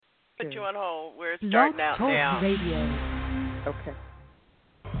Put you on hold. We're starting out now. Radio. Okay.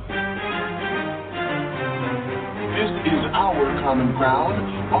 This is Our Common Ground,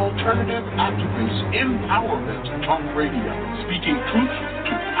 alternative activist empowerment talk radio, speaking truth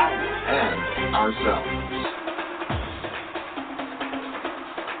to power and ourselves.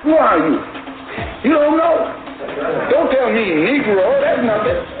 Who are you? You don't know? Don't tell me Negro, that's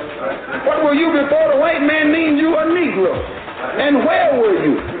nothing. What were you before the white man named you a Negro? And where were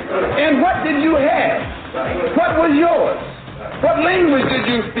you? And what did you have? What was yours? What language did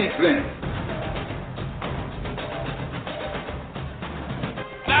you speak then?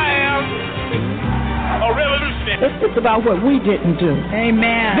 I am a revolutionary. It's about what we didn't do.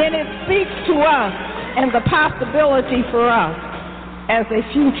 Amen. Then it speaks to us and the possibility for us as a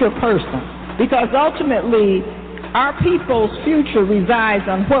future person. Because ultimately, our people's future resides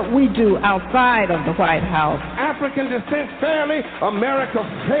on what we do outside of the White House. African descent fairly, America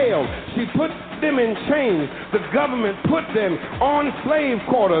failed. She put them in chains. The government put them on slave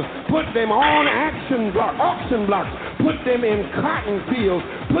quarters, put them on auction blocks, put them in cotton fields,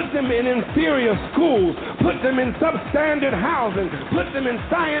 put them in inferior schools, put them in substandard housing, put them in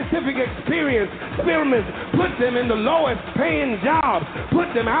scientific experiments, put them in the lowest paying jobs, put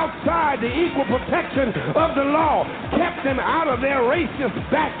them outside the equal protection of the law, kept them out of their racist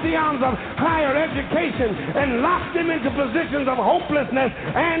bastions of higher education, and locked them into positions of hopelessness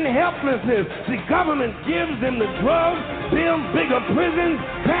and helplessness. The government gives them the drugs, builds bigger prisons,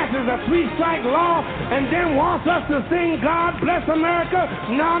 passes a 3-strike law, and then wants us to sing God Bless America?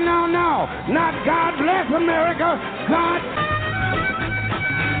 No, no, no. Not God Bless America. God...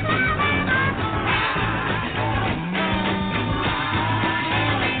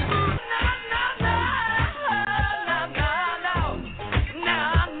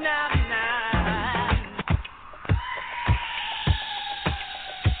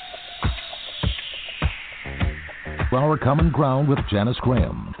 Our Common Ground with Janice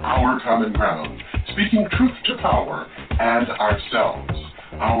Graham. Our Common Ground, speaking truth to power and ourselves.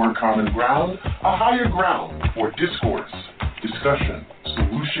 Our Common Ground, a higher ground for discourse, discussion,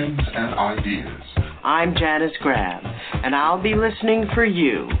 solutions, and ideas. I'm Janice Graham, and I'll be listening for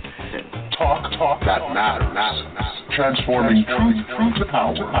you. Talk that matters. Transforming truth to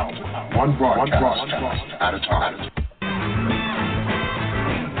power, one broadcast at a time.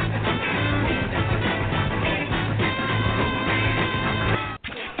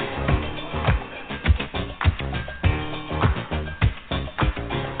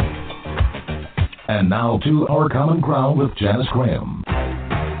 And now to Our Common Ground with Janice Graham.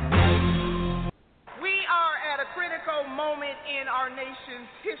 We are at a critical moment in our nation's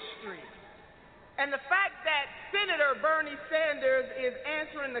history. And the fact that Senator Bernie Sanders is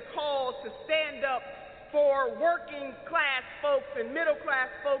answering the call to stand up for working class folks and middle class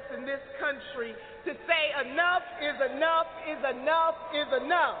folks in this country to say enough is enough is enough is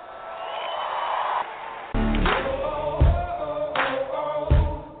enough.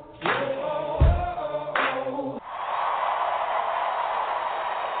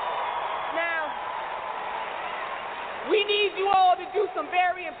 We need you all to do some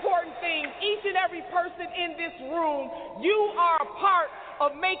very important things. Each and every person in this room, you are a part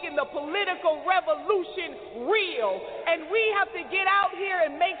of making the political revolution real. And we have to get out here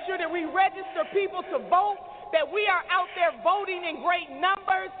and make sure that we register people to vote, that we are out there voting in great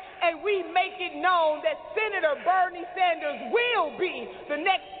numbers, and we make it known that Senator Bernie Sanders will be the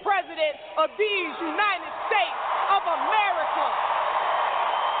next president of these United States of America.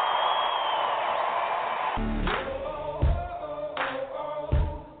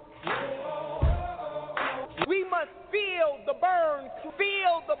 We must feel the burn,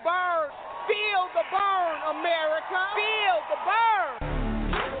 feel the burn, feel the burn, America, feel the burn.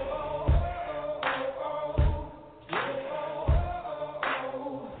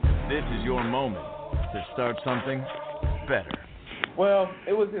 This is your moment to start something better. Well,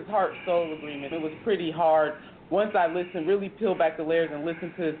 it was his heart-soul agreement. It was pretty hard. Once I listened, really peeled back the layers and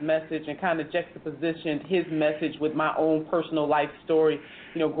listened to his message and kind of juxtapositioned his message with my own personal life story,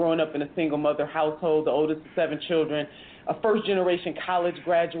 you know, growing up in a single mother household, the oldest of 7 children, a first-generation college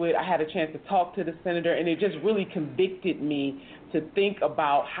graduate. I had a chance to talk to the senator, and it just really convicted me to think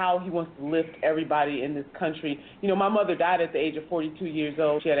about how he wants to lift everybody in this country. You know, my mother died at the age of 42 years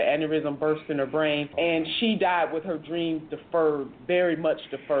old. She had an aneurysm burst in her brain, and she died with her dreams deferred, very much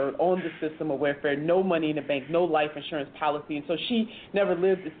deferred, on the system of welfare, no money in the bank, no life insurance policy. And so she never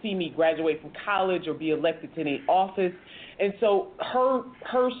lived to see me graduate from college or be elected to any office. And so her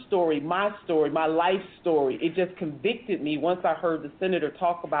story, my life story, it just convicted me once I heard the senator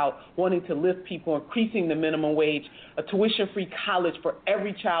talk about wanting to lift people, increasing the minimum wage, a tuition-free college for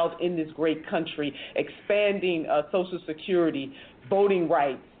every child in this great country, expanding Social Security, voting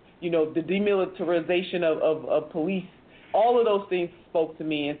rights, the demilitarization of police. All of those things spoke to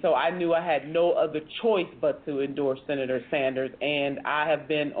me, and so I knew I had no other choice but to endorse Senator Sanders, and I have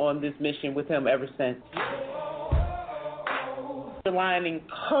been on this mission with him ever since. Underlining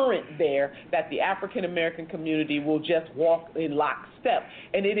current there that the African American community will just walk in lockstep,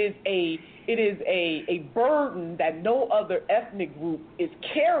 and it is a burden that no other ethnic group is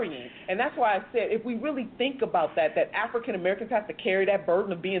carrying, and that's why I said if we really think about that African Americans have to carry that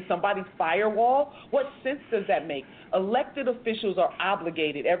burden of being somebody's firewall, what sense does that make? Elected officials are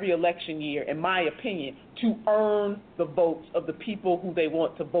obligated every election year, in my opinion, to earn the votes of the people who they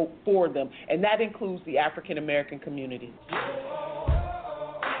want to vote for them, and that includes the African American community.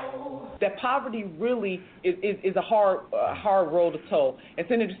 That poverty really is a hard road to toe. And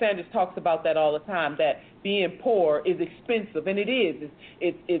Senator Sanders talks about that all the time, that being poor is expensive, and it is.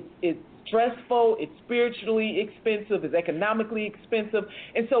 It's stressful, it's spiritually expensive, it's economically expensive.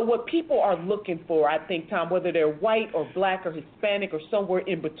 And so what people are looking for, I think, Tom, whether they're white or black or Hispanic or somewhere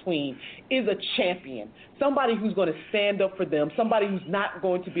in between, is a champion, somebody who's going to stand up for them, somebody who's not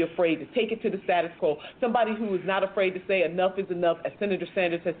going to be afraid to take it to the status quo, somebody who is not afraid to say enough is enough, as Senator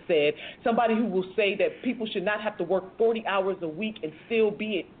Sanders has said, somebody who will say that people should not have to work 40 hours a week and still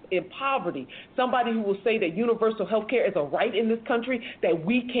be in poverty, somebody who will say that universal health care is a right in this country, that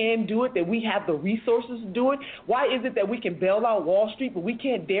we can do it, that we have the resources to do it. Why is it that we can bail out Wall Street, but we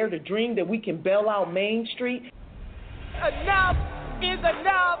can't dare to dream that we can bail out Main Street? Enough is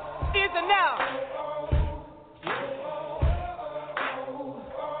enough is enough.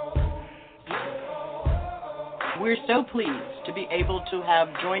 We're so pleased to be able to have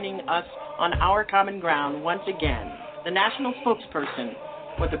joining us on Our Common Ground once again, the national spokesperson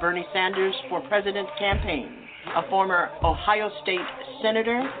for the Bernie Sanders for President campaign, a former Ohio State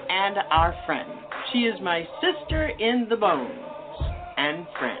senator and our friend. She is my sister in the bones and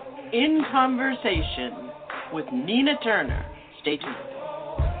friend. In conversation with Nina Turner. Stay tuned.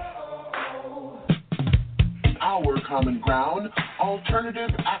 Our Common Ground,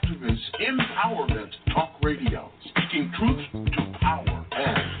 alternative activist empowerment talk radio, speaking truth to power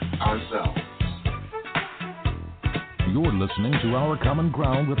and ourselves. You're listening to Our Common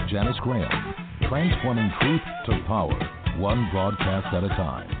Ground with Janice Graham, transforming truth to power, one broadcast at a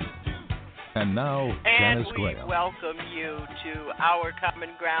time. And now, Janice Graham. And we welcome you to Our Common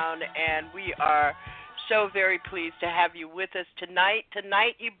Ground, and we are so very pleased to have you with us tonight.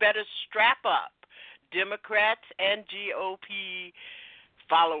 Tonight, you better strap up, Democrats and GOP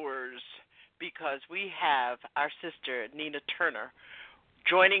followers, because we have our sister, Nina Turner,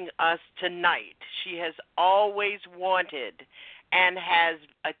 joining us tonight. She has always wanted and has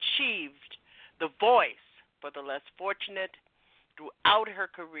achieved the voice for the less fortunate throughout her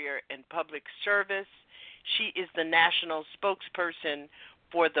career in public service. She is the national spokesperson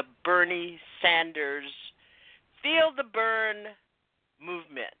for the Bernie Sanders Feel the Burn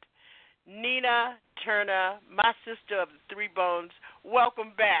movement. Nina Turner, my sister of the Three Bones,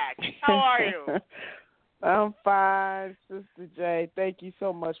 welcome back. How are you? I'm fine, Sister J. Thank you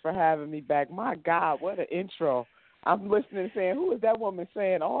so much for having me back. My God, what an intro. I'm listening and saying, who is that woman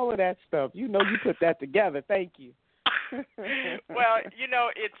saying all of that stuff? You know you put that together. Thank you. Well,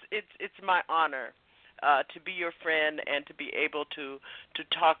 it's my honor to be your friend and to be able to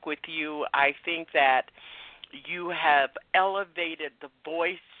talk with you. I think that you have elevated the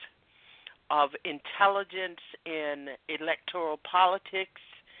voice of intelligence in electoral politics,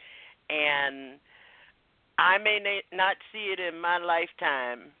 and I may not see it in my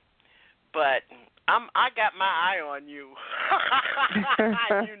lifetime, but I got my eye on you.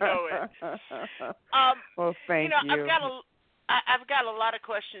 You know it. Well, thank you. I've got a lot of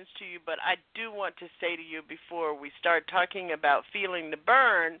questions to you, but I do want to say to you before we start talking about feeling the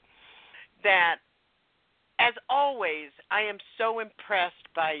burn that, as always, I am so impressed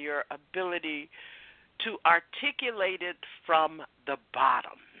by your ability to articulate it from the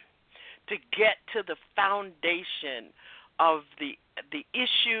bottom, to get to the foundation of the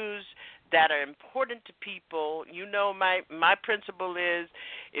issues that are important to people. You know, my principle is,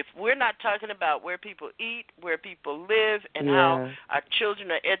 if we're not talking about where people eat, where people live, and how our children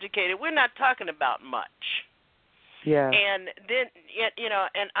are educated, we're not talking about much. Yeah. And then,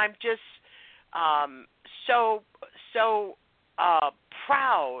 and I'm just so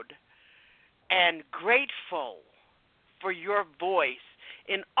proud and grateful for your voice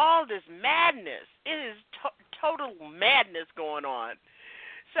in all this madness. It is total madness going on.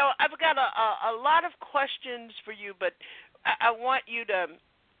 So I've got a lot of questions for you, but I want you to,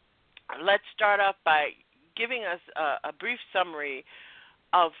 let's start off by giving us a brief summary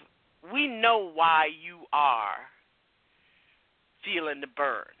of, we know why you are feeling the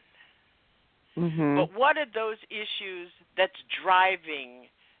burn. Mm-hmm. But what are those issues that's driving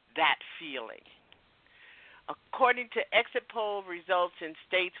that feeling? According to exit poll results in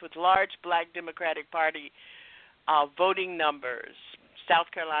states with large Black Democratic Party voting numbers, South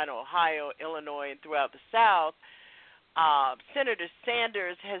Carolina, Ohio, Illinois, and throughout the South, Senator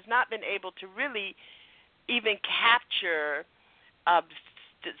Sanders has not been able to really even capture a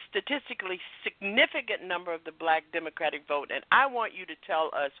statistically significant number of the Black Democratic vote. And I want you to tell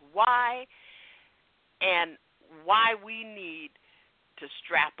us why and why we need to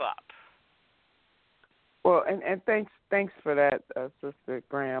strap up. Well, and thanks for that, Sister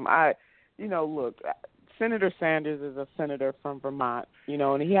Graham. Look, Senator Sanders is a senator from Vermont,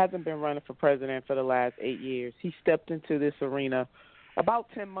 and he hasn't been running for president for the last 8 years. He stepped into this arena about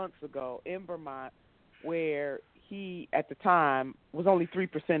 10 months ago in Vermont, where he, at the time, was only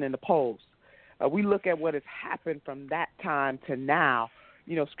 3% in the polls. We look at what has happened from that time to now.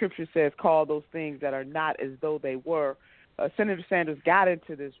 Scripture says, call those things that are not as though they were. Senator Sanders got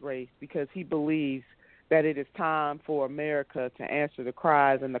into this race because he believes that it is time for America to answer the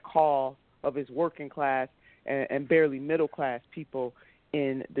cries and the call of his working class and barely middle class people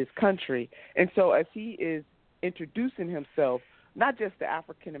in this country. And so as he is introducing himself, not just to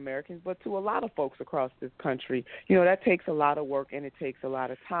African Americans, but to a lot of folks across this country, that takes a lot of work and it takes a lot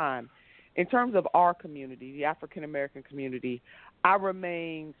of time. In terms of our community, the African American community, I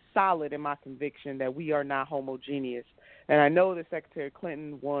remain solid in my conviction that we are not homogeneous. And I know that Secretary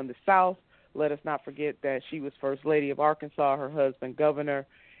Clinton won the South. Let us not forget that she was First Lady of Arkansas, her husband governor,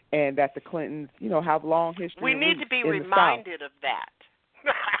 and that the Clintons, have long history. We need to be reminded of that.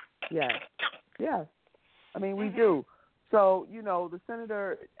 Yeah. I mean, we do. So, the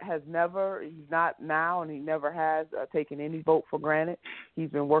senator he's not now, and he never has taken any vote for granted. He's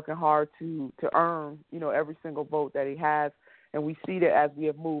been working hard to earn, every single vote that he has. And we see that as we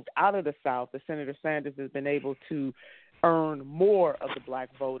have moved out of the South, that Senator Sanders has been able to earn more of the black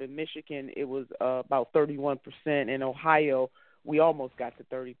vote. In Michigan, it was about 31%. In Ohio, we almost got to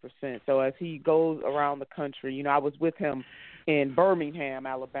 30%. So as he goes around the country, I was with him in Birmingham,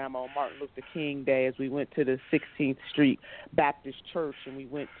 Alabama on Martin Luther King Day as we went to the 16th Street Baptist Church and we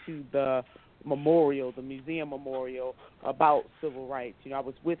went to the memorial, the museum memorial about civil rights. I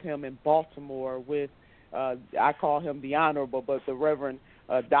was with him in Baltimore with, I call him the Honorable, but the Reverend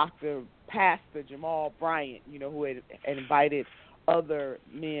Dr. Pastor Jamal Bryant, who had invited other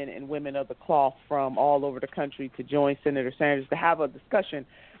men and women of the cloth from all over the country to join Senator Sanders to have a discussion,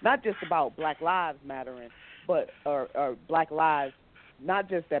 not just about Black Lives Mattering, but or Black Lives, not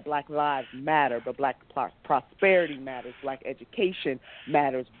just that Black Lives matter, but Black prosperity matters, Black education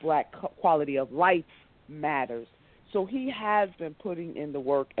matters, Black quality of life matters. So he has been putting in the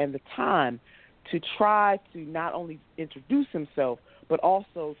work and the time to try to not only introduce himself, but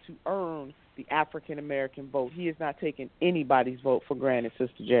also to earn the African-American vote. He is not taking anybody's vote for granted,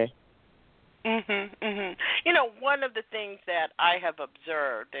 Sister J. One of the things that I have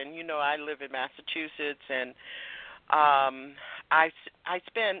observed, and I live in Massachusetts, and I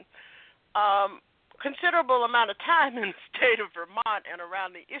spend considerable amount of time in the state of Vermont and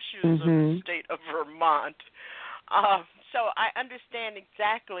around the issues of the state of Vermont. So I understand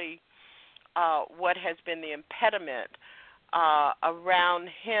exactly what has been the impediment around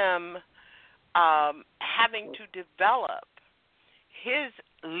him having to develop his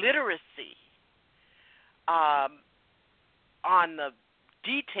literacy on the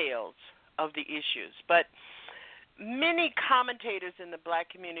details of the issues. But many commentators in the black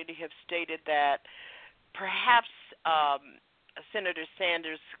community have stated that perhaps Senator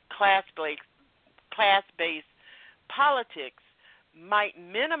Sanders' class-based politics might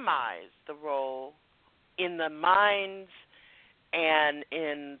minimize the role in the minds and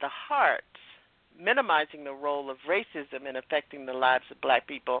in the hearts, minimizing the role of racism in affecting the lives of black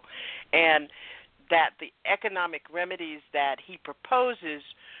people, and that the economic remedies that he proposes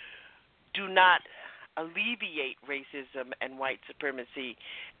do not alleviate racism and white supremacy.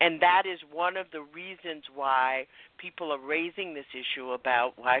 And that is one of the reasons why people are raising this issue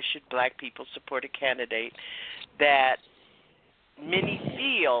about why should black people support a candidate that many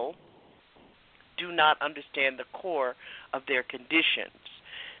feel do not understand the core of their conditions.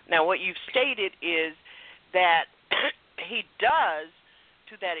 Now, what you've stated is that he does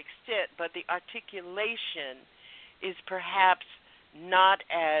to that extent, but the articulation is perhaps not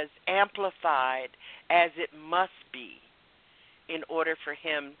as amplified as it must be in order for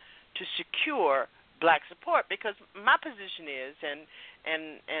him to secure black support, because my position is, and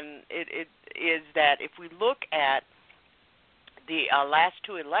it is that if we look at the last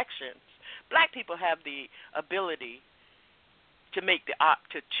two elections, black people have the ability to make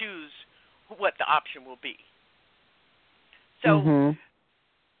to choose what the option will be. So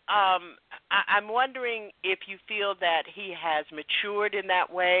I'm wondering if you feel that he has matured in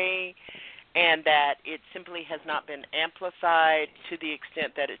that way, and that it simply has not been amplified to the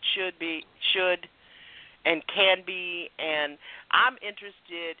extent that it should and can be. And I'm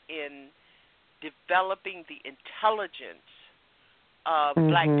interested in developing the intelligence of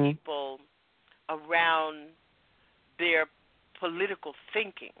black people around their political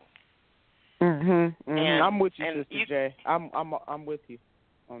thinking. I'm with you, Sister J. I'm with you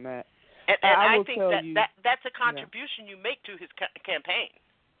on that. And I think that's a contribution you make to his campaign.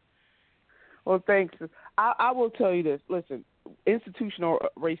 Well, thanks. I will tell you this. Listen, institutional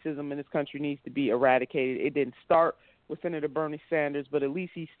racism in this country needs to be eradicated. It didn't start with Senator Bernie Sanders, but at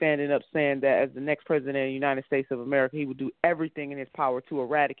least he's standing up saying that as the next president of the United States of America, he would do everything in his power to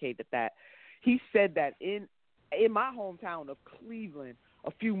eradicate that. He said that in my hometown of Cleveland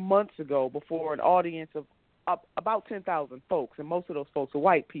a few months ago before an audience of about 10,000 folks, and most of those folks are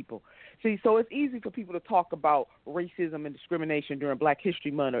white people. See, so it's easy for people to talk about racism and discrimination during Black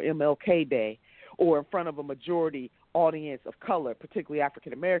History Month or MLK Day or in front of a majority audience of color, particularly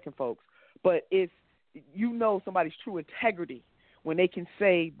African-American folks. But it's, somebody's true integrity when they can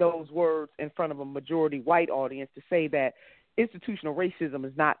say those words in front of a majority white audience, to say that institutional racism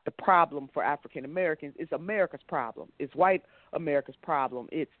is not the problem for African-Americans. It's America's problem. It's white America's problem.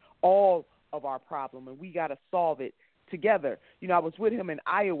 It's all of our problem, and we got to solve it together. I was with him in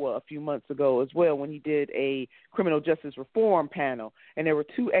Iowa a few months ago as well when he did a criminal justice reform panel, and there were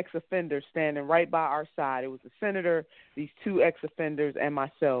two ex-offenders standing right by our side. It was the senator, these two ex-offenders, and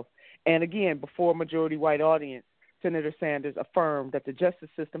myself. And again, before a majority white audience, Senator Sanders affirmed that the justice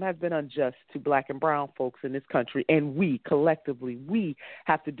system has been unjust to black and brown folks in this country, and we, collectively, we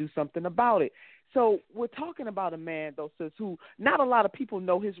have to do something about it. So we're talking about a man, though, sis, who not a lot of people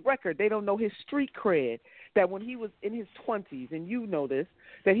know his record. They don't know his street cred, that when he was in his 20s, and you know this,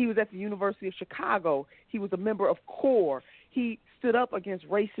 that he was at the University of Chicago. He was a member of CORE. He stood up against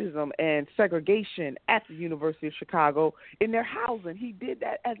racism and segregation at the University of Chicago in their housing. He did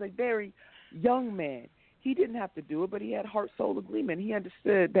that as a very young man. He didn't have to do it, but he had heart-soul agreement. He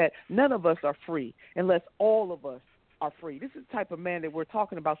understood that none of us are free unless all of us are free. This is the type of man that we're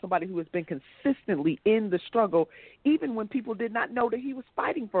talking about, somebody who has been consistently in the struggle, even when people did not know that he was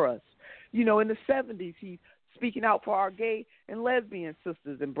fighting for us. In the 70s, he's speaking out for our gay and lesbian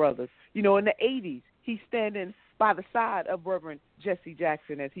sisters and brothers. In the 80s, he's standing by the side of Reverend Jesse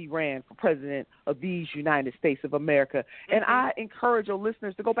Jackson as he ran for president of these United States of America. And I encourage your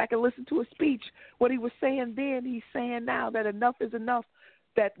listeners to go back and listen to his speech. What he was saying then, he's saying now, that enough is enough,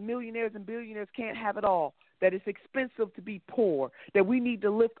 that millionaires and billionaires can't have it all, that it's expensive to be poor, that we need to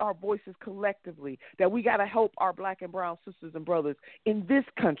lift our voices collectively, that we got to help our black and brown sisters and brothers in this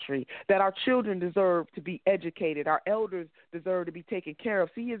country, that our children deserve to be educated, our elders deserve to be taken care of.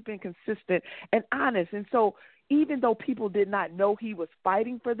 See, he has been consistent and honest. And so even though people did not know he was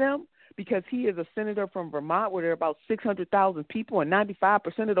fighting for them, because he is a senator from Vermont where there are about 600,000 people and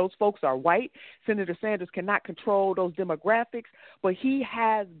 95% of those folks are white, Senator Sanders cannot control those demographics, but he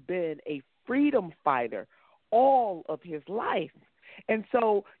has been a freedom fighter all of his life. And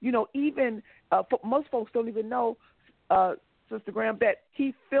so, even most folks don't even know, Sister Graham, that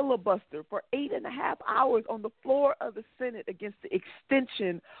he filibustered for 8.5 hours on the floor of the Senate against the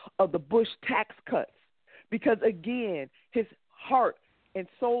extension of the Bush tax cuts. Because, again, his heart and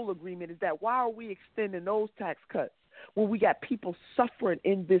soul agreement is that why are we extending those tax cuts when we got people suffering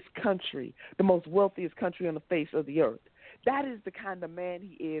in this country, the most wealthiest country on the face of the earth? That is the kind of man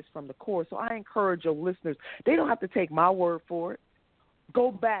he is from the core. So I encourage your listeners, they don't have to take my word for it.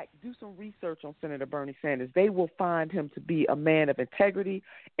 Go back, do some research on Senator Bernie Sanders. They will find him to be a man of integrity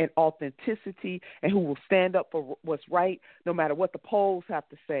and authenticity, and who will stand up for what's right. No matter what the polls have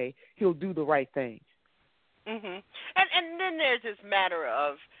to say, he'll do the right thing. And then there's this matter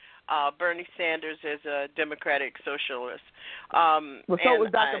of Bernie Sanders as a democratic socialist. Well, so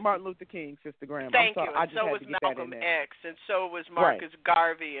was Dr. Martin Luther King, Sister Graham. Thank you. And so was Malcolm X, and so was Marcus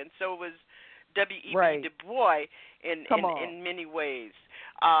Garvey, and so was W.E.B. Du Bois in many ways.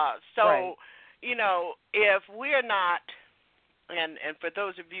 If we're not, and for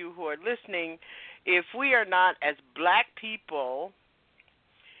those of you who are listening, if we are not as black people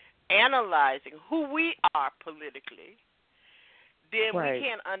analyzing who we are politically, then we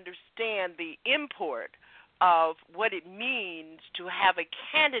can't understand the import of what it means to have a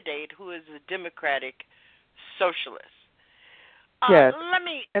candidate who is a democratic socialist. Yes. Let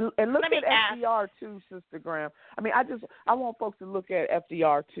me look let me at FDR too, Sister Graham. I mean, I want folks to look at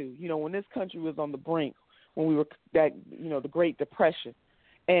FDR too. You know, when this country was on the brink, when we were the Great Depression,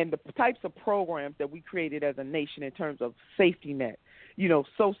 and the types of programs that we created as a nation in terms of safety net,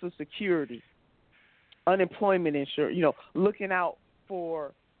 Social Security, unemployment insurance, looking out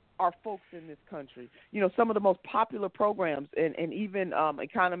for our folks in this country. Some of the most popular programs, and even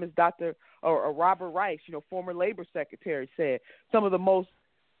economist Dr. Robert Rice, former labor secretary, said some of the most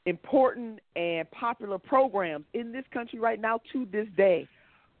important and popular programs in this country right now to this day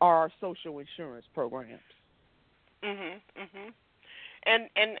are our social insurance programs. Mhm. Mhm.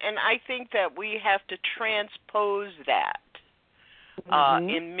 And I think that we have to transpose that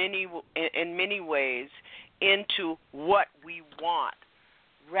in many ways into what we want,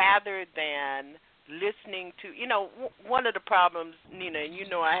 rather than listening to, one of the problems, Nina,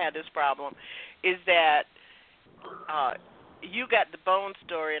 and I had this problem, is that you got the bone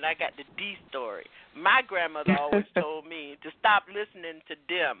story and I got the D story. My grandmother always told me to stop listening to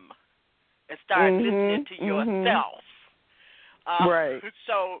them and start listening to yourself. Right.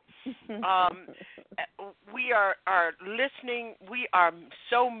 So we are listening. We are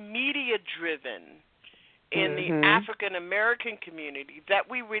so media driven in the African American community that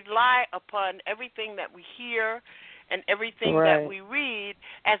we rely upon everything that we hear and everything that we read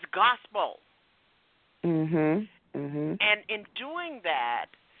as gospel. And in doing that,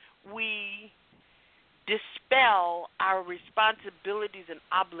 we dispel our responsibilities and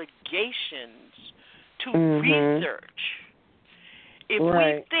obligations to research. If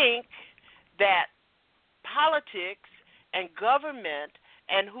we think that politics and government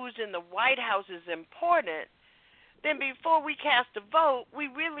and who's in the White House is important, then before we cast a vote, we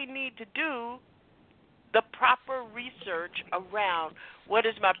really need to do the proper research around what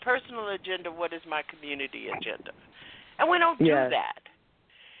is my personal agenda, what is my community agenda. And we don't do that.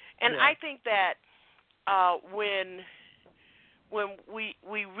 And I think that when we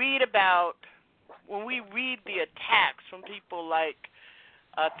read the attacks from people like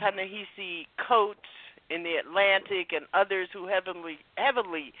Ta-Nehisi Coates in the Atlantic and others who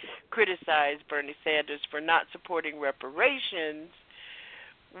heavily criticized Bernie Sanders for not supporting reparations,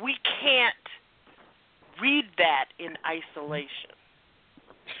 we can't read that in isolation.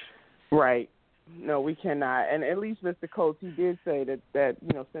 Right. No, we cannot. And at least Mr. Coates, he did say that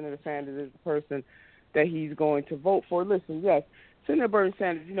Senator Sanders is the person that he's going to vote for. Listen, yes, Senator Bernie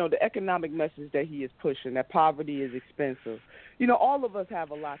Sanders, the economic message that he is pushing, that poverty is expensive. All of us have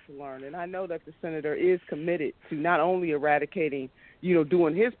a lot to learn, and I know that the senator is committed to not only eradicating,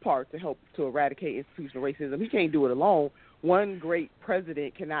 doing his part to help to eradicate institutional racism. He can't do it alone. One great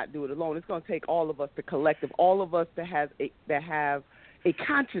president cannot do it alone. It's going to take all of us, the collective, all of us that have a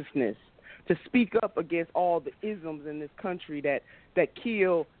consciousness to speak up against all the isms in this country that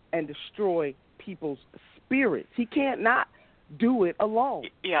kill and destroy people's spirits. He can't not do it alone.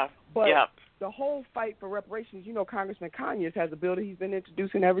 But the whole fight for reparations, Congressman Conyers has a bill that he's been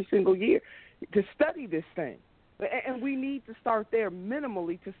introducing every single year to study this thing. And we need to start there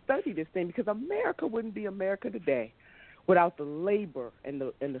minimally to study this thing, because America wouldn't be America today without the labor and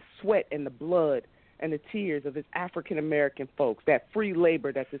the sweat and the blood and the tears of its African-American folks, that free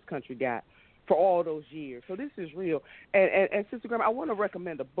labor that this country got for all those years. So this is real. And Sister Graham, I want to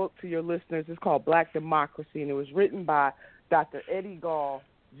recommend a book to your listeners. It's called Black Democracy, and it was written by Dr. Eddie Gall,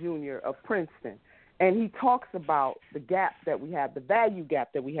 Jr. of Princeton. And he talks about the gap that we have, the value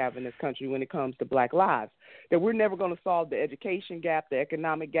gap that we have in this country when it comes to black lives, that we're never going to solve the education gap, the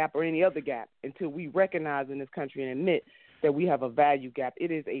economic gap, or any other gap until we recognize in this country and admit that we have a value gap.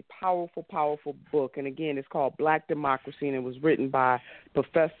 It is a powerful, powerful book. And, again, it's called Black Democracy, and it was written by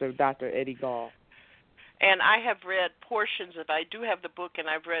Professor Dr. Eddie Gall. And I have read portions of it. I do have the book, and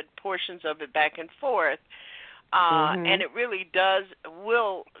I've read portions of it back and forth. And it really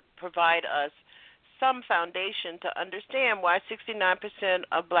will provide us some foundation to understand why 69%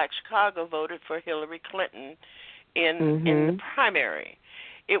 of Black Chicago voted for Hillary Clinton in the primary.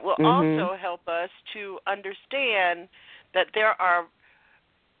 It will also help us to understand that there are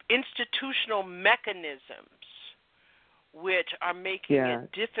institutional mechanisms which are making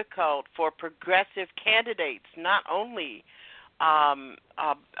it difficult for progressive candidates, not only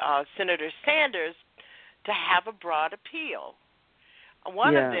Senator Sanders, to have a broad appeal.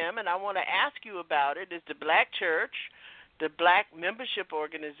 One of them, and I want to ask you about it, is the Black church, the Black membership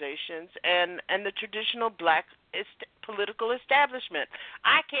organizations, and the traditional Black political establishment.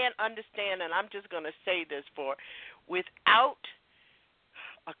 I can't understand, and I'm just going to say this, without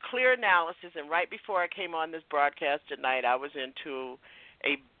a clear analysis, and right before I came on this broadcast tonight, I was into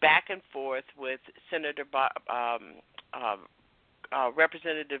a back and forth with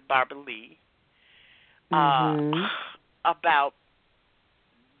Representative Barbara Lee about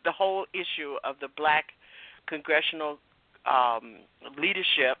the whole issue of the black congressional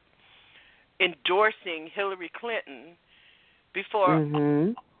leadership endorsing Hillary Clinton before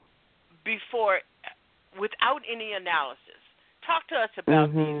without any analysis. Talk to us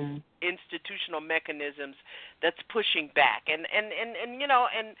about these institutional mechanisms that's pushing back. And you know,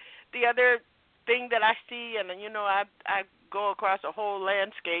 and the other thing that I see, and you know, I go across a whole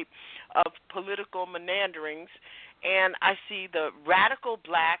landscape of political meanderings, and I see the radical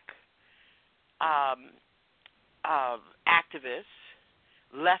black activists,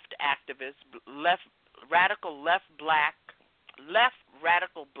 left radical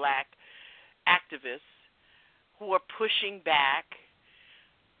black activists who are pushing back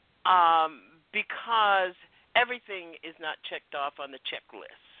because everything is not checked off on the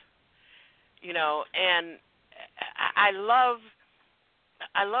checklist, you know. And I love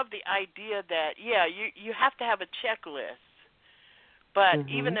the idea that you have to have a checklist, but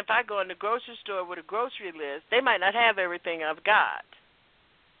even if I go in the grocery store with a grocery list, they might not have everything I've got,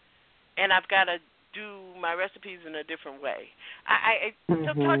 and I've got to do my recipes in a different way.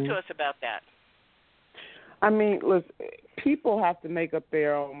 So talk to us about that. I mean, look, people have to make up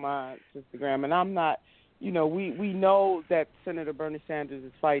their own minds, Sister Graham, and I'm not, you know, we know that Senator Bernie Sanders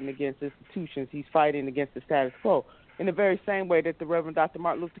is fighting against institutions. He's fighting against the status quo in the very same way that the Reverend Dr.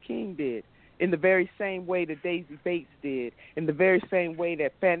 Martin Luther King did, in the very same way that Daisy Bates did, in the very same way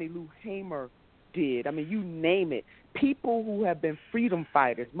that Fannie Lou Hamer did. I mean, you name it. People who have been freedom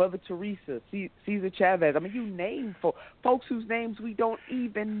fighters, Mother Teresa, Cesar Chavez, I mean, you name folks whose names we don't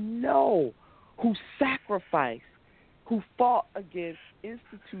even know, who sacrificed, who fought against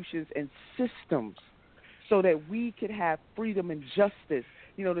institutions and systems so that we could have freedom and justice.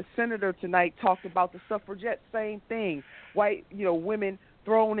 You know, the senator tonight talked about the suffragettes, same thing. White, you know, women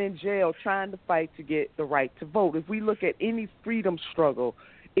thrown in jail trying to fight to get the right to vote. If we look at any freedom struggle,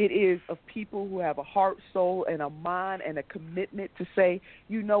 it is of people who have a heart, soul, and a mind and a commitment to say,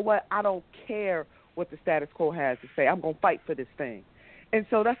 you know what, I don't care what the status quo has to say. I'm going to fight for this thing. And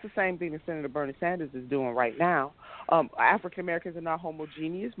so that's the same thing that Senator Bernie Sanders is doing right now. African Americans are not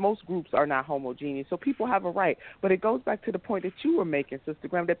homogeneous. Most groups are not homogeneous. So people have a right. But it goes back to the point that you were making, Sister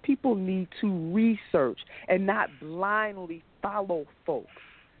Graham, that people need to research and not blindly follow folks.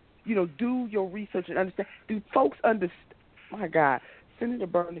 You know, do your research and understand. Do folks understand? My God, Senator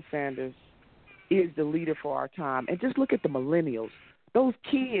Bernie Sanders is the leader for our time. And just look at the millennials. Those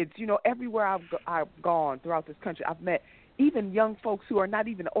kids, you know, everywhere I've gone throughout this country, I've met even young folks who are not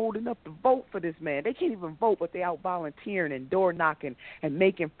even old enough to vote for this man. They can't even vote, but they're out volunteering and door knocking and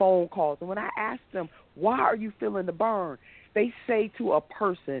making phone calls. And when I ask them, why are you feeling the burn? They say to a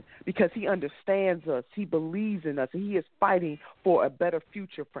person, because he understands us, he believes in us, and he is fighting for a better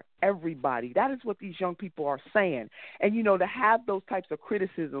future for everybody. That is what these young people are saying. And, you know, to have those types of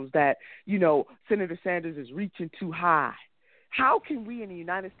criticisms that, you know, Senator Sanders is reaching too high. How can we in the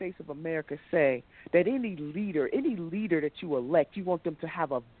United States of America say that any leader that you elect, you want them to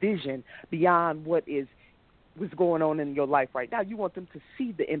have a vision beyond what's going on in your life right now? You want them to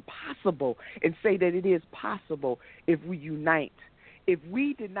see the impossible and say that it is possible if we unite. If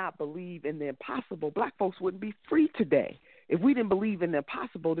we did not believe in the impossible, black folks wouldn't be free today. If we didn't believe in the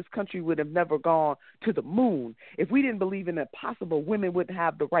impossible, this country would have never gone to the moon. If we didn't believe in the impossible, women wouldn't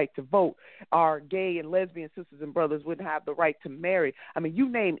have the right to vote. Our gay and lesbian sisters and brothers wouldn't have the right to marry. I mean, you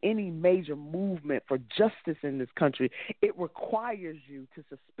name any major movement for justice in this country, it requires you to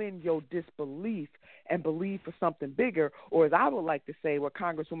suspend your disbelief and believe for something bigger. Or as I would like to say, what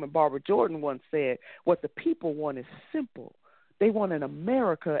Congresswoman Barbara Jordan once said, what the people want is simple. They want an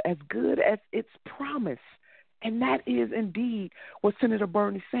America as good as its promise. And that is indeed what Senator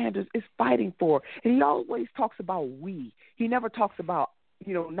Bernie Sanders is fighting for. And he always talks about we. He never talks about,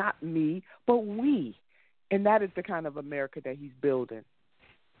 you know, not me, but we. And that is the kind of America that he's building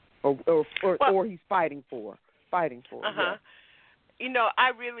or he's fighting for. Yeah. You know, I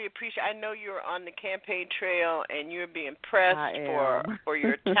really appreciate. I know you're on the campaign trail and you're being pressed for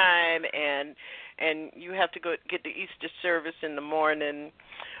your time, and you have to go get the Easter service in the morning.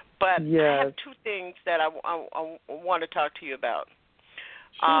 But yes. I have two things that I want to talk to you about.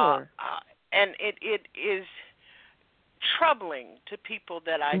 Sure. And it is troubling to people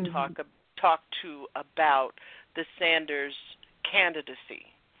that I talk to about the Sanders candidacy.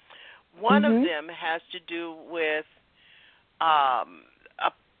 One of them has to do with a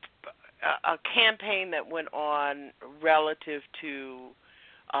campaign that went on relative to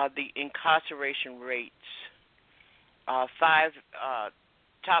the incarceration rates.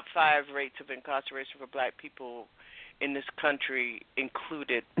 Top 5 rates of incarceration for black people in this country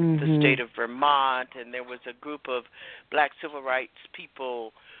included the state of Vermont, and there was a group of black civil rights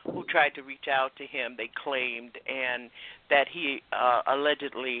people who tried to reach out to him, they claimed, and that he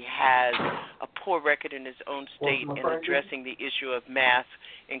allegedly has a poor record in his own state in addressing the issue of mass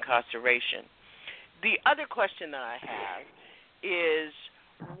incarceration. The other question that I have is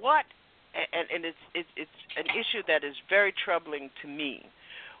what, and it's an issue that is very troubling to me,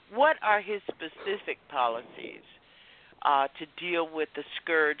 what are his specific policies to deal with the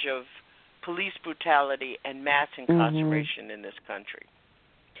scourge of police brutality and mass incarceration in this country?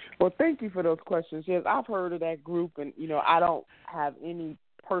 Well, thank you for those questions. Yes, I've heard of that group, and, I don't have any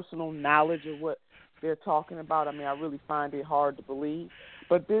personal knowledge of what they're talking about. I mean, I really find it hard to believe.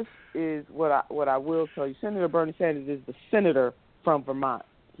 But this is what I will tell you. Senator Bernie Sanders is the senator from Vermont.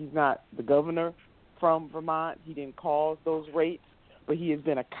 He's not the governor from Vermont. He didn't cause those rates, but he has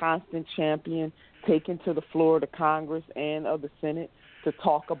been a constant champion, taken to the floor of the Congress and of the Senate to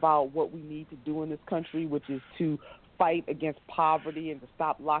talk about what we need to do in this country, which is to fight against poverty and to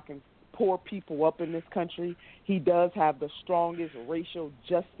stop locking poor people up in this country. He does have the strongest racial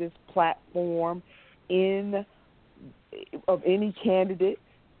justice platform of any candidate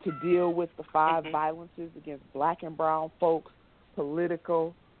to deal with the 5 violences against black and brown folks: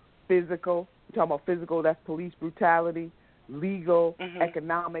 political, physical. We're talking about physical, that's police brutality, legal,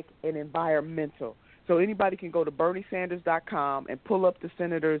 economic, and environmental. So anybody can go to BernieSanders.com and pull up the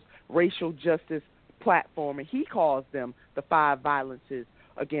senator's racial justice platform, and he calls them the 5 violences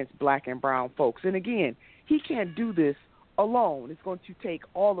against black and brown folks. And again, he can't do this alone. It's going to take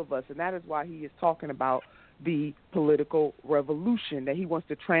all of us, and that is why he is talking about the political revolution, that he wants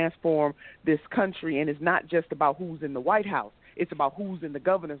to transform this country. And it's not just about who's in the White House. It's about who's in the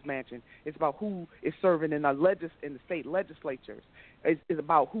governor's mansion. It's about who is serving in the state legislatures. It's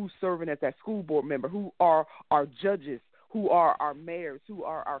about who's serving as that school board member, who are our judges, who are our mayors, who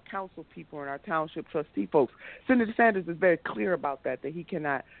are our council people and our township trustee folks. Senator Sanders is very clear about that he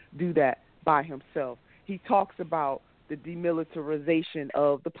cannot do that by himself. He talks about the demilitarization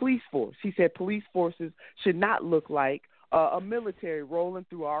of the police force. He said police forces should not look like a military rolling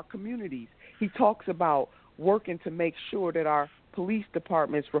through our communities. He talks about working to make sure that our police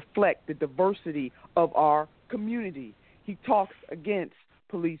departments reflect the diversity of our community. He talks against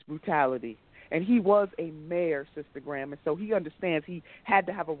police brutality. And he was a mayor, Sister Graham, and so he understands he had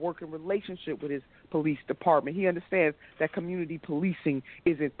to have a working relationship with his police department. He understands that community policing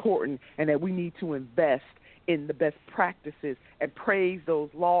is important and that we need to invest in the best practices and praise those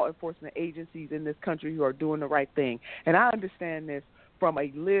law enforcement agencies in this country who are doing the right thing. And I understand this from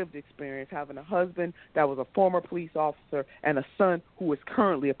a lived experience, having a husband that was a former police officer and a son who is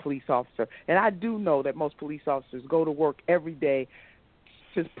currently a police officer. And I do know that most police officers go to work every day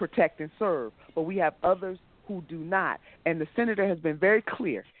to protect and serve, but we have others who do not. And the senator has been very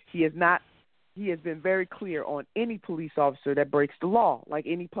clear. He has been very clear on any police officer that breaks the law, like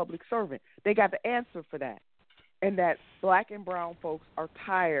any public servant. They got the answer for that. And that black and brown folks are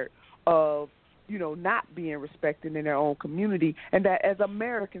tired of, not being respected in their own community, and that as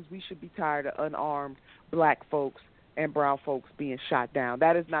Americans we should be tired of unarmed black folks and brown folks being shot down.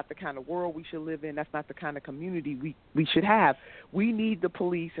 That is not the kind of world we should live in. That's not the kind of community we should have. We need the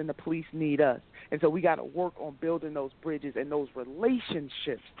police, and the police need us. And so we got to work on building those bridges and those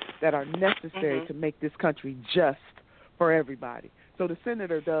relationships that are necessary to make this country just for everybody. So the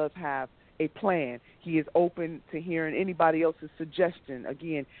senator does have a plan. He is open to hearing anybody else's suggestion.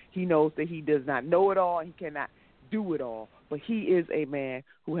 Again, he knows that he does not know it all. He cannot do it all. But he is a man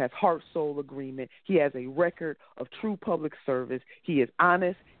who has heart-soul agreement. He has a record of true public service. He is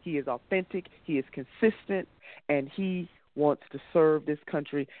honest. He is authentic. He is consistent. And he wants to serve this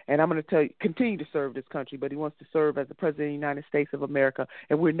country. And I'm going to tell you, continue to serve this country, but he wants to serve as the President of the United States of America.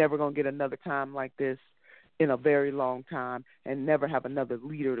 And we're never going to get another time like this in a very long time, and never have another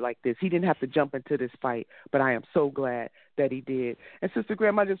leader like this. He didn't have to jump into this fight, but I am so glad that he did. And Sister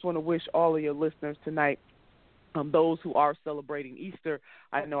Graham, I just want to wish all of your listeners tonight, those who are celebrating Easter.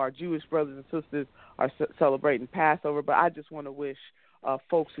 I know our Jewish brothers and sisters are celebrating Passover, but I just want to wish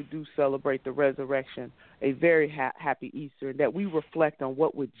folks who do celebrate the resurrection a very happy Easter, and that we reflect on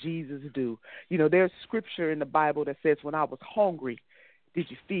what would Jesus do. There's scripture in the Bible that says, when I was hungry, did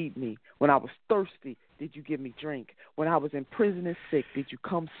you feed me? When I was thirsty, did you give me drink? When I was in prison and sick, did you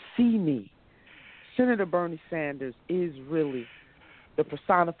come see me? Senator Bernie Sanders is really the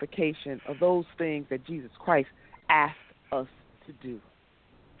personification of those things that Jesus Christ asked us to do.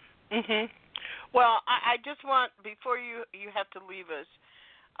 Well, I just want, before you have to leave us,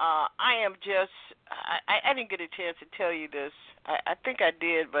 I am just, I didn't get a chance to tell you this. I think I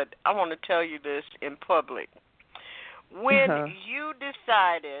did, but I want to tell you this in public. When you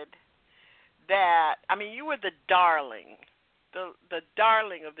decided that, I mean, you were the darling, the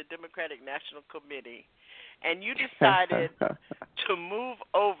darling of the Democratic National Committee, and you decided to move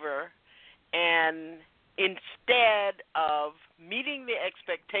over, and instead of meeting the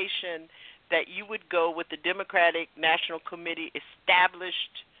expectation that you would go with the Democratic National Committee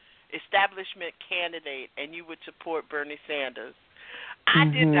establishment candidate and you would support Bernie Sanders, I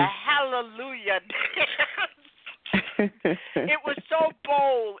did the hallelujah dance. It was so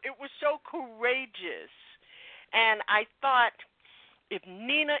bold. It was so courageous. And I thought, if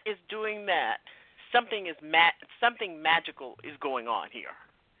Nina is doing that, something magical is going on here.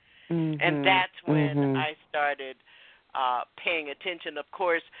 And that's when I started paying attention. Of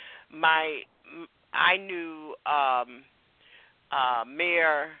course, I knew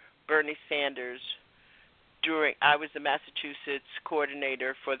Mayor Bernie Sanders I was the Massachusetts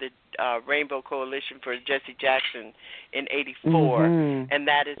coordinator for the Rainbow Coalition for Jesse Jackson in '84, and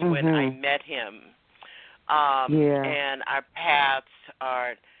that is when I met him. And our paths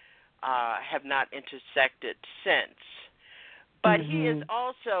have not intersected since. But he is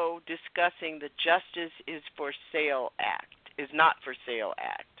also discussing the Justice is Not for Sale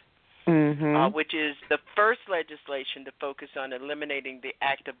Act, which is the first legislation to focus on eliminating the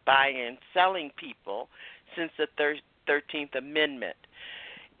act of buying and selling people since the 13th Amendment.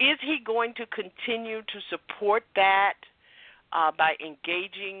 Is he going to continue to support that by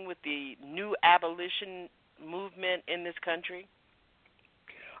engaging with the new abolition movement in this country?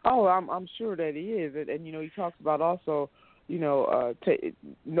 Oh, I'm sure that he is, and he talks about also, eradicating,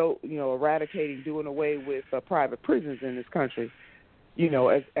 doing away with private prisons in this country,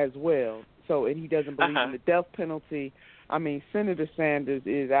 as well. So, and he doesn't believe in the death penalty. I mean, Senator Sanders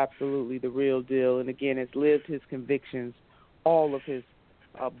is absolutely the real deal, and again, has lived his convictions all of his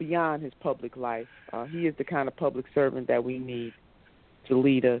beyond his public life. He is the kind of public servant that we need to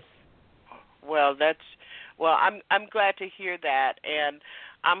lead us. Well, I'm glad to hear that, and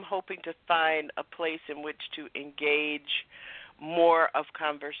I'm hoping to find a place in which to engage more of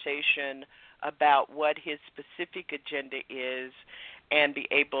conversation about what his specific agenda is and be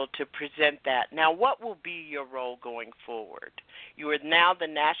able to present that. Now, what will be your role going forward? You are now the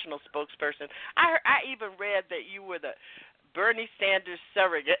national spokesperson. I even read that you were the Bernie Sanders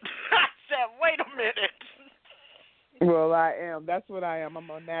surrogate. I said, wait a minute. Well, I am. That's what I am. I'm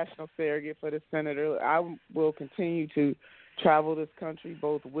a national surrogate for the senator. I will continue to travel this country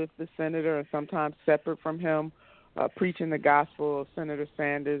both with the senator and sometimes separate from him, preaching the gospel of Senator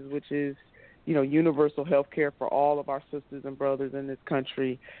Sanders, which is, universal health care for all of our sisters and brothers in this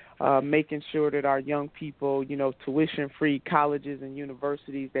country, making sure that our young people, tuition-free colleges and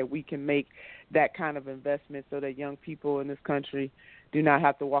universities, that we can make that kind of investment so that young people in this country do not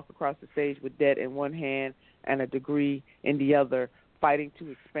have to walk across the stage with debt in one hand and a degree in the other, fighting to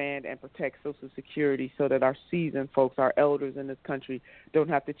expand and protect Social Security so that our seasoned folks, our elders in this country, don't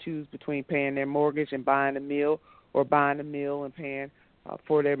have to choose between paying their mortgage and buying a meal, or buying a meal and paying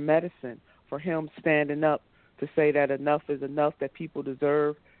for their medicine. For him standing up to say that enough is enough, that people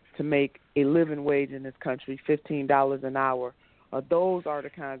deserve to make a living wage in this country, $15 an hour. Those are the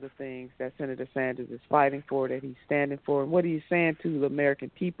kinds of things that Senator Sanders is fighting for, that he's standing for. And what he's saying to the American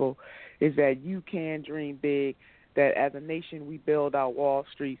people is that you can dream big, that as a nation we build out Wall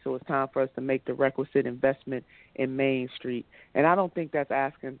Street, so it's time for us to make the requisite investment in Main Street. And I don't think that's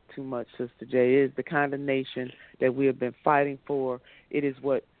asking too much, Sister J. It is the kind of nation that we have been fighting for. It is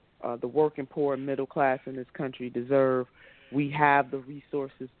what the working poor and middle class in this country deserve. We have the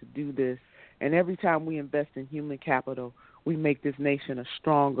resources to do this. And every time we invest in human capital, we make this nation a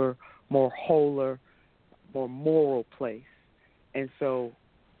stronger, more wholer, more moral place. And so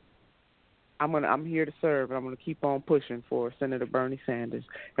I'm here to serve, and I'm going to keep on pushing for Senator Bernie Sanders.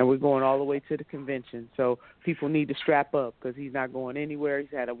 And we're going all the way to the convention. So people need to strap up because he's not going anywhere. He's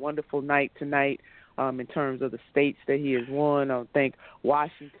had a wonderful night tonight in terms of the states that he has won. I think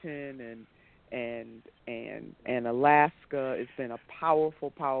Washington and Alaska. It's been a powerful,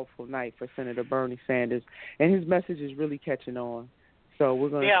 powerful night for Senator Bernie Sanders, and his message is really catching on. So we're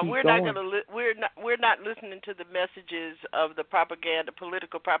going to keep going. We're not listening to the messages of the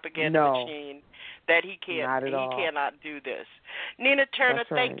political propaganda machine that he cannot do this. Nina Turner,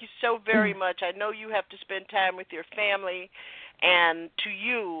 thank you so very much. I know you have to spend time with your family, and to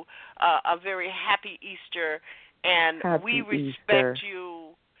you, a very happy Easter. And we respect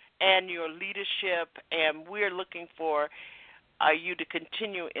you and your leadership, and we're looking for you to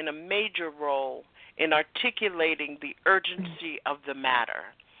continue in a major role in articulating the urgency of the matter.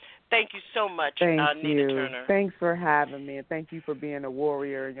 Thank you so much, Nina Turner. Thanks for having me, and thank you for being a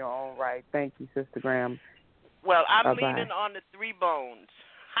warrior in your own right. Thank you, Sister Graham. Well, I'm Bye-bye. leaning on the 3 bones.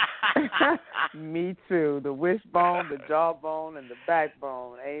 Me too. The wishbone, the jawbone, and the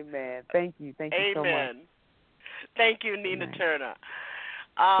backbone. Amen. Thank you. Thank you so much. Amen. Thank you, Nina Turner.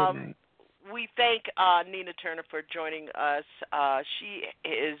 We thank Nina Turner for joining us. She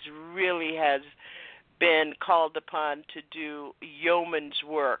really has been called upon to do yeoman's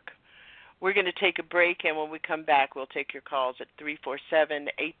work. We're going to take a break, and when we come back, we'll take your calls at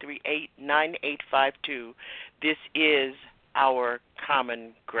 347-838-9852. This is Our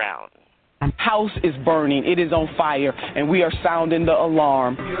Common Ground. House is burning. It is on fire, and we are sounding the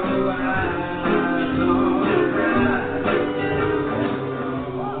alarm.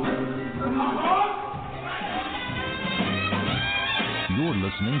 You're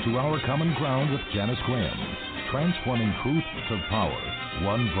listening to Our Common Ground with Janice Graham, transforming truth to power,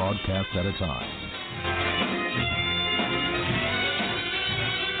 one broadcast at a time.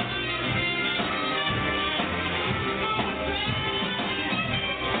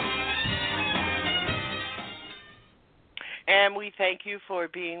 And we thank you for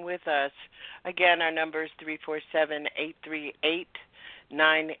being with us. Again, our number is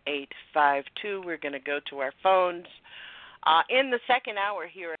 347-838-9852. We're going to go to our phones. In the second hour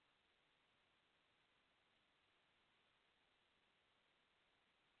here.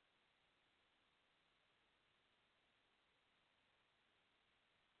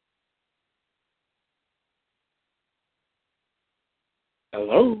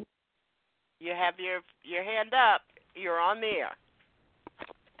 Hello? You have your hand up. You're on the air.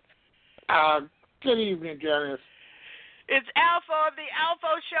 Good evening, Janice. It's Alpha of the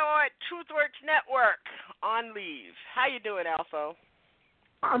Alpha Show at TruthWorks Network on leave. How you doing, Alpha?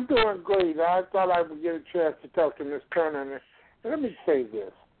 I'm doing great. I thought I would get a chance to talk to Ms. Turner. And let me say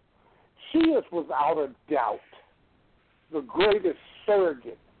this. She is without a doubt the greatest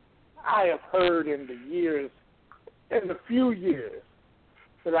surrogate I have heard in the few years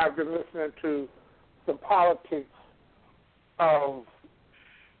that I've been listening to the politics of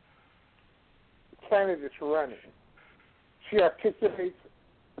candidates running. She articulates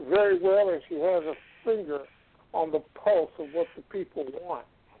very well, and she has a finger on the pulse of what the people want.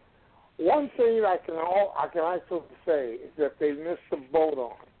 One thing I can actually say is that they missed the boat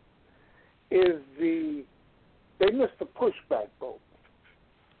on is they missed the pushback boat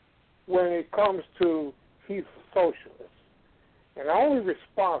when it comes to he's a socialist. And the only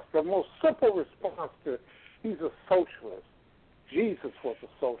response, the most simple response to he's a socialist, Jesus was a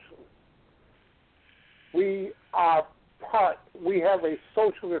socialist. We have a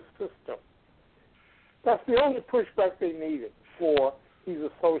socialist system. That's the only pushback they needed for he's a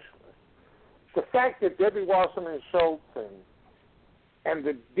socialist. The fact that Debbie Wasserman Schultz and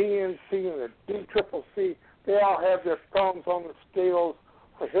the DNC and the DCCC, they all have their thumbs on the scales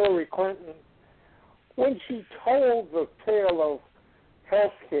for Hillary Clinton. When she told the tale of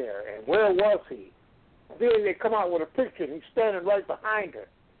health care and where was he, then they come out with a picture and he's standing right behind her.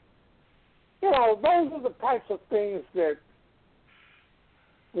 You know, those are the types of things that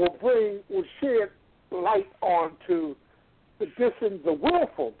will shed light onto the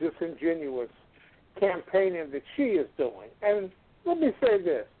willful, disingenuous campaigning that she is doing. And let me say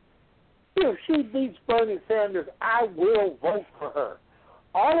this. If she beats Bernie Sanders, I will vote for her.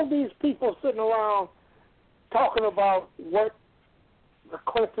 All of these people sitting around talking about what the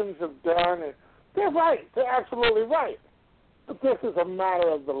Clintons have done, and they're right. They're absolutely right. But this is a matter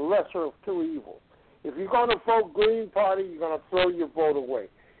of the lesser of two evils. If you're going to vote Green Party, you're going to throw your vote away.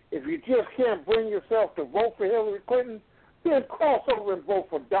 If you just can't bring yourself to vote for Hillary Clinton, then cross over and vote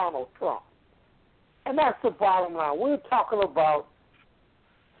for Donald Trump. And that's the bottom line. We're talking about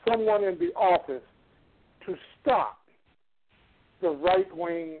someone in the office to stop the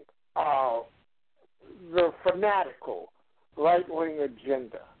right-wing, the fanatical right-wing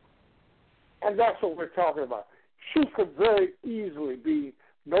agenda. And that's what we're talking about. She could very easily be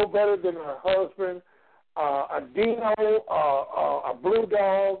no better than her husband, a Dino, a Blue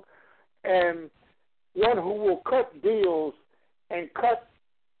Dog, and one who will cut deals and cut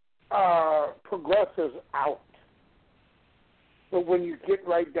progressives out. But when you get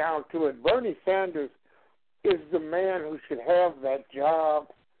right down to it, Bernie Sanders is the man who should have that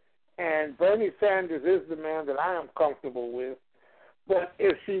job, and Bernie Sanders is the man that I am comfortable with. But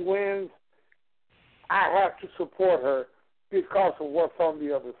if she wins, I have to support her because of what's on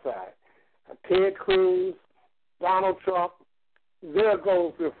the other side. Ted Cruz, Donald Trump, there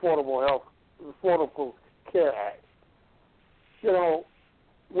goes the Affordable Care Act. You know,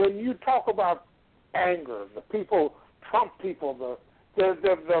 when you talk about anger. The people, Trump people,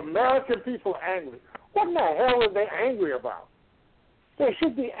 the American people angry. What in the hell are they angry about? They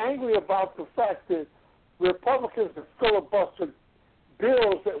should be angry about the fact that Republicans have filibustered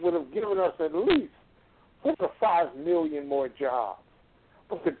bills that would have given us at least 4 to 5 million more jobs.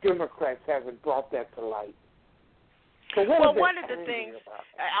 But the Democrats haven't brought that to light. So well, one of the things,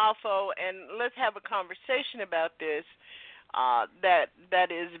 Alpha, and let's have a conversation about this,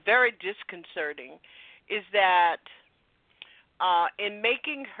 that is very disconcerting, is that in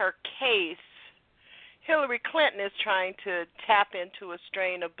making her case, Hillary Clinton is trying to tap into a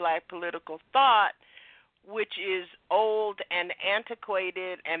strain of black political thought, which is old and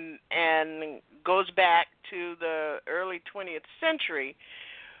antiquated and goes back to the early 20th century,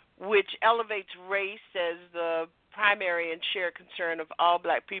 which elevates race as the primary and shared concern of all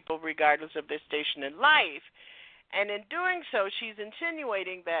black people regardless of their station in life. And in doing so, she's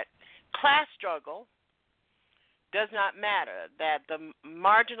insinuating that class struggle does not matter, that the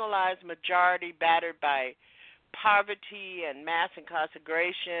marginalized majority battered by poverty and mass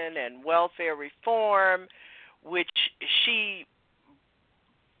incarceration and welfare reform, which she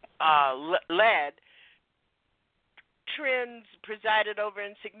led, trends presided over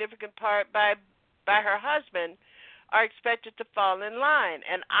in significant part by her husband, are expected to fall in line.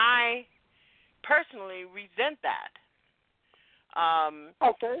 And I personally resent that.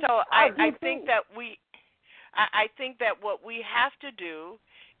 So I think that I think that what we have to do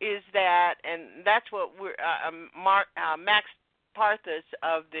is that, and that's what we're, Max Parthas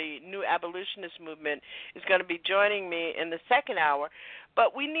of the New Abolitionist Movement is going to be joining me in the second hour,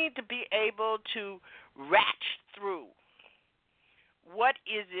 but we need to be able to ratchet through what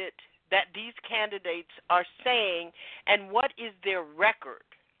is it that these candidates are saying and what is their record.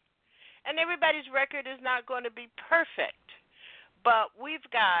 And everybody's record is not going to be perfect. But we've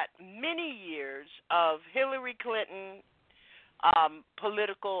got many years of Hillary Clinton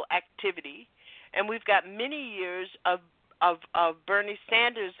political activity, and we've got many years of Bernie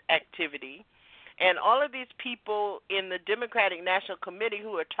Sanders activity, and all of these people in the Democratic National Committee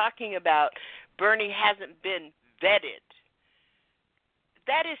who are talking about Bernie hasn't been vetted.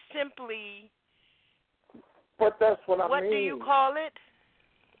 That is simply. But that's what I mean. What do you call it?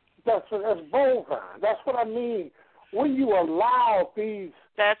 That's bovine. That's what I mean. When you allow these,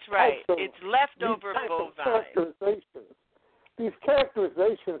 that's right. It's leftover bovine. These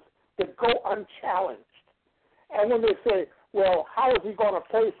characterizations that go unchallenged, and when they say, "Well, how is he going to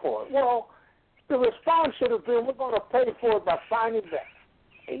pay for it?" Well, the response should have been, "We're going to pay for it by finding that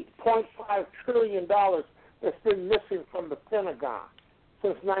 $8.5 trillion that's been missing from the Pentagon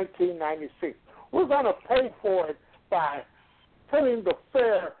since 1996. We're going to pay for it by putting the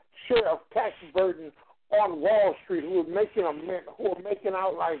fair share of tax burden on Wall Street, who are making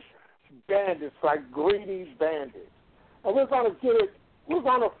out like bandits, like greedy bandits. And we're going to get it. We're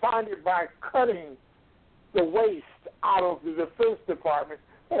going to find it by cutting the waste out of the Defense Department.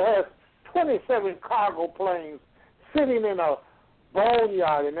 It has 27 cargo planes sitting in a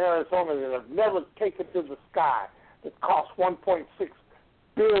boneyard in Arizona that have never taken to the sky. That cost $1.6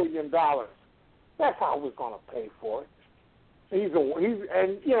 billion. That's how we're going to pay for it. He's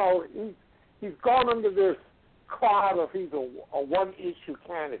gone under this cloud of he's a one-issue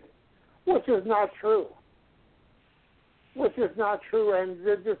candidate, which is not true. And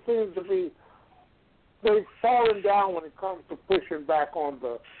there just seems to be, they've fallen down when it comes to pushing back on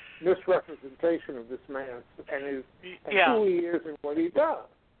the misrepresentation of this man and who he is and what he does.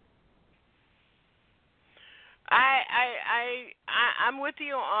 I'm with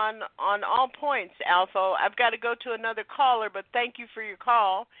you on all points, Alpha. I've got to go to another caller, but thank you for your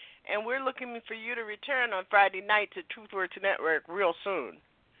call. And we're looking for you to return on Friday night to TruthWorks Network real soon.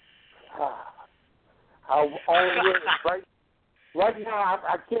 Right now,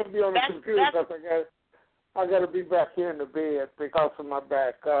 I can't be on the computer because I got to be back here in the bed because of my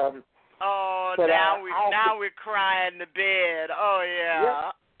back. Now we're crying the bed. Oh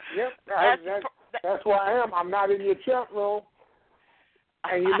yeah. Yep. That's why I am. I'm not in your chat room,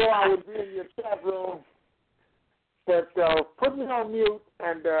 and you know I would be in your chat room. But put me on mute,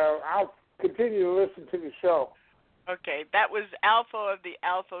 and I'll continue to listen to the show. Okay, that was Alpha of the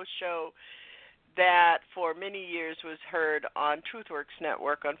Alpha Show that for many years was heard on TruthWorks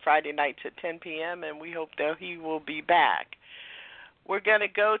Network on Friday nights at 10 p.m., and we hope that he will be back. We're going to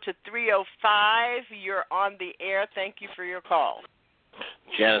go to 305. You're on the air. Thank you for your call.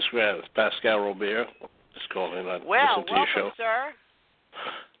 Janice Grant, it's Pascal Robert. Just calling in. Listen to your show. Welcome, sir.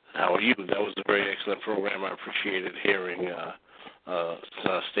 How are you? That was a very excellent program. I appreciated hearing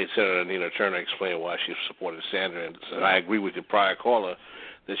State Senator Nina Turner explained why she supported Sanders, and I agree with the prior caller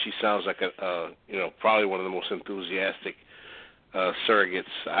that she sounds like probably one of the most enthusiastic surrogates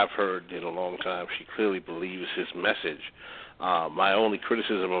I've heard in a long time. She clearly believes his message. My only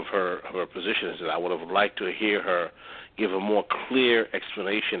criticism of her position is that I would have liked to hear her give a more clear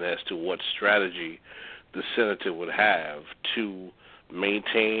explanation as to what strategy the senator would have to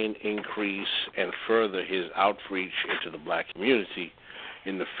maintain, increase, and further his outreach into the black community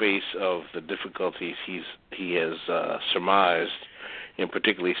in the face of the difficulties he has surmised in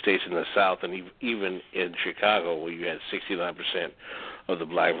particularly states in the South and even in Chicago, where you had 69% of the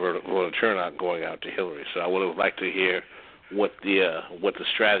black voter turnout going out to Hillary. So I would have liked to hear what the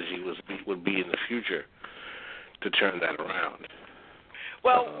strategy would be in the future to turn that around.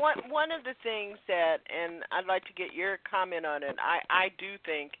 Well, one of the things that, and I'd like to get your comment on it, I do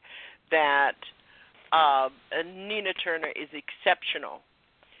think that Nina Turner is exceptional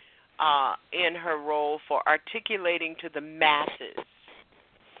in her role for articulating to the masses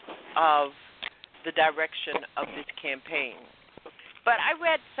of the direction of this campaign. But I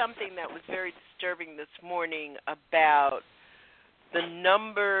read something that was very disturbing this morning about the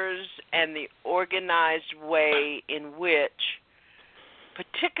numbers and the organized way in which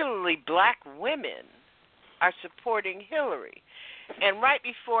particularly black women are supporting Hillary. And right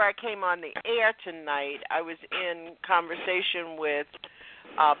before I came on the air tonight, I was in conversation with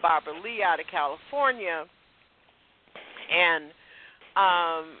Barbara Lee out of California, and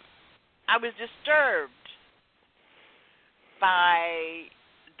I was disturbed by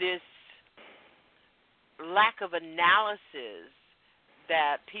this lack of analysis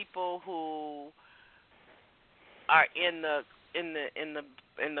that people who are in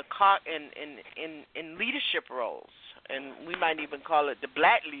leadership roles, and we might even call it the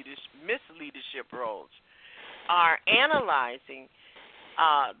black leadership roles, are analyzing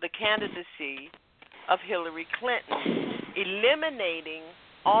the candidacy of Hillary Clinton, eliminating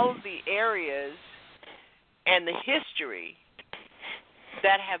all of the areas and the history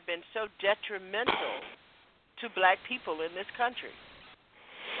that have been so detrimental to black people in this country.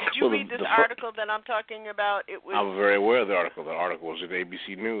 Did you read this article that I'm talking about? I'm very aware of the article. The article was in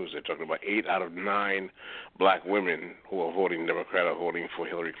ABC News. They're talking about 8 out of 9 black women who are voting Democrat are voting for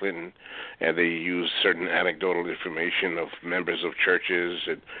Hillary Clinton, and they use certain anecdotal information of members of churches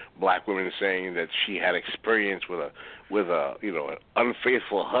and black women saying that she had experience with an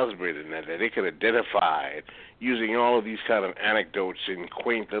unfaithful husband, and that they could identify it, using all of these kind of anecdotes and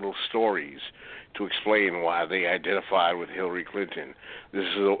quaint little stories to explain why they identified with Hillary Clinton. This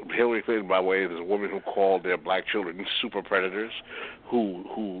is Hillary Clinton, by the way, is a woman who called their black children super predators,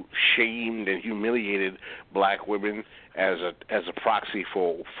 who shamed and humiliated black women as a proxy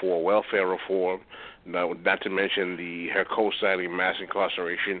for welfare reform. Not to mention her co-signing mass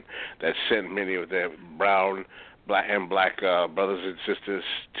incarceration that sent many of their brown and black brothers and sisters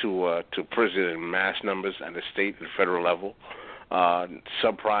to prison in mass numbers at the state and federal level.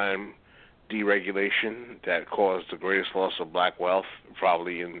 Subprime deregulation that caused the greatest loss of black wealth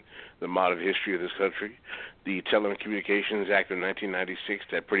probably in the modern history of this country. The Telecommunications Act of 1996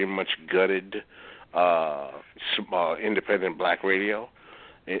 that pretty much gutted independent black radio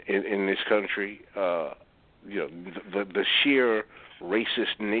in this country. The sheer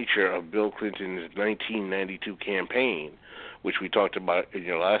racist nature of Bill Clinton's 1992 campaign, which we talked about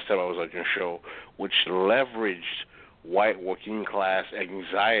last time I was on your show, which leveraged white working class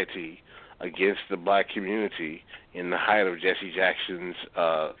anxiety against the black community in the height of Jesse Jackson's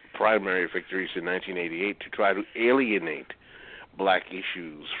primary victories in 1988 to try to alienate black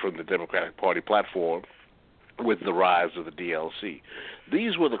issues from the Democratic Party platform with the rise of the DLC.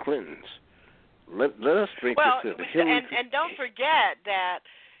 These were the Clintons. Let us make this clear. And don't forget that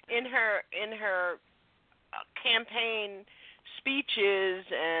in her campaign speeches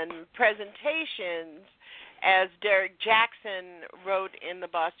and presentations, as Derek Jackson wrote in the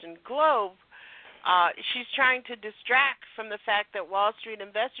Boston Globe, she's trying to distract from the fact that Wall Street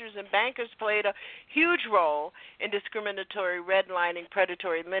investors and bankers played a huge role in discriminatory redlining,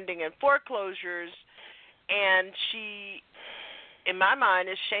 predatory lending, and foreclosures, and she, in my mind,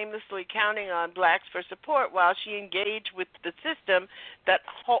 is shamelessly counting on blacks for support while she engaged with the system that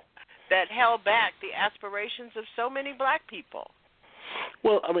held back the aspirations of so many black people.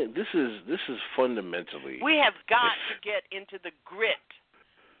 Well, I mean, this is fundamentally. We have got to get into the grit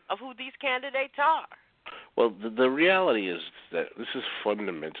of who these candidates are. Well, the reality is that this is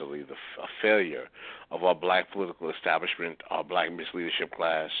fundamentally a failure of our black political establishment, our black misleadership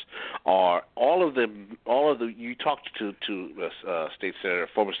class, all of the. You talked to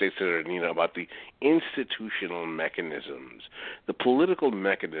former State Senator Nina about the institutional mechanisms, the political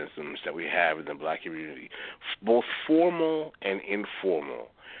mechanisms that we have in the black community, both formal and informal,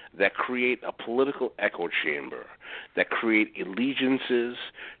 that create a political echo chamber, that create allegiances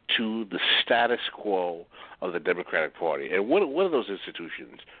to the status quo of the Democratic Party. And what are those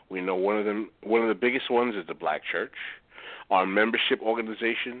institutions? We know one of the biggest ones is the Black Church, our membership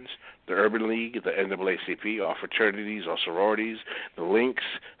organizations, the Urban League, the NAACP, our fraternities, our sororities, the Links,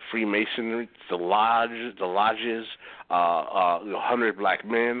 Freemasonry, the lodges, 100 Black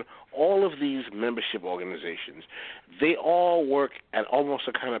Men. All of these membership organizations, they all work at almost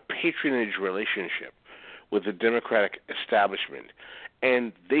a kind of patronage relationship with the Democratic establishment,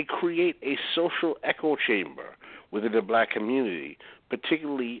 and they create a social echo chamber within the black community,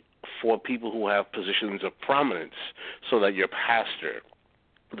 particularly for people who have positions of prominence, so that your pastor,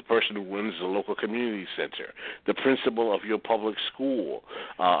 the person who runs the local community center, the principal of your public school,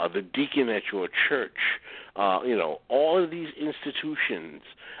 the deacon at your church, all of these institutions,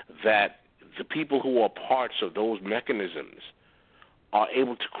 that the people who are parts of those mechanisms are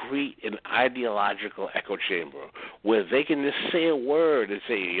able to create an ideological echo chamber where they can just say a word and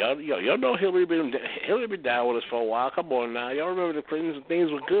say, y'all know Hillary been down with us for a while. Come on now. Y'all remember the Clintons and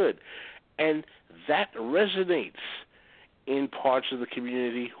things were good. And that resonates in parts of the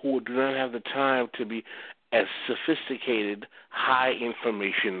community who do not have the time to be as sophisticated,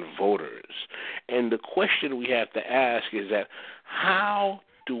 high-information voters. And the question we have to ask is that how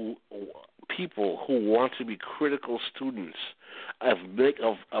do people who want to be critical students of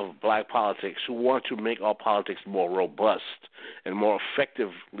black politics, who want to make our politics more robust and more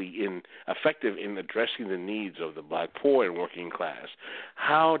effective in addressing the needs of the black poor and working class,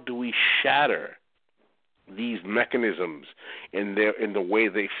 how do we shatter these mechanisms in the way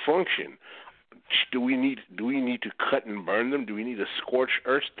they function? Do we need to cut and burn them? Do we need a scorched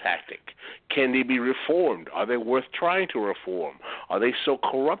earth tactic? Can they be reformed? Are they worth trying to reform? Are they so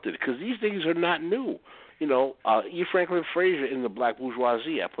corrupted? Because these things are not new. E. Franklin Frazier in The Black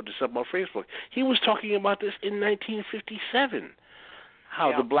Bourgeoisie, I put this up on Facebook, he was talking about this in 1957,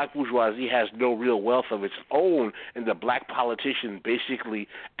 how the black bourgeoisie has no real wealth of its own, and the black politician basically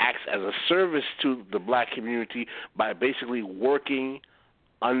acts as a service to the black community by basically working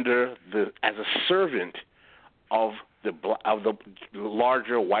as a servant of the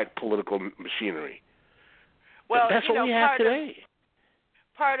larger white political machinery. Well, that's what we have today.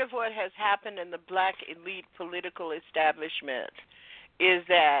 Part of what has happened in the black elite political establishment is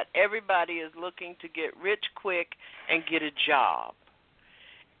that everybody is looking to get rich quick and get a job.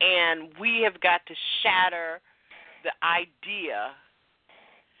 And we have got to shatter the idea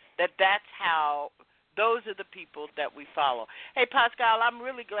that that's how those are the people that we follow. Hey, Pascal, I'm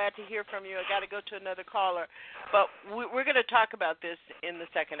really glad to hear from you. I got to go to another caller. But we're going to talk about this in the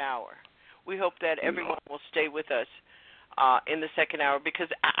second hour. We hope that everyone will stay with us in the second hour, because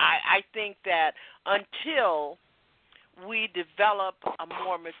I think that until we develop a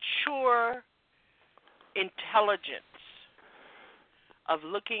more mature intelligence of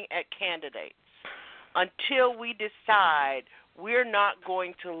looking at candidates, until we decide we're not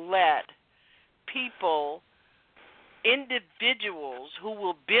going to let people, individuals who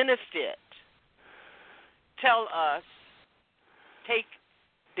will benefit, tell us,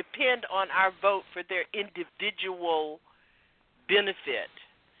 depend on our vote for their individual benefit,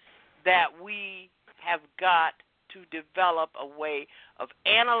 that we have got to develop a way of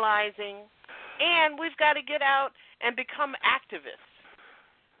analyzing, and we've got to get out and become activists.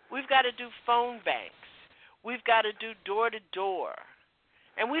 We've got to do phone banks. We've got to do door-to-door,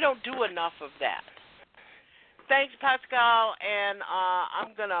 and we don't do enough of that. Thanks, Pascal, and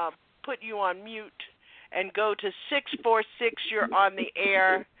I'm going to put you on mute and go to 646. You're on the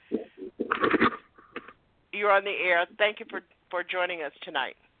air. You're on the air. Thank you for joining us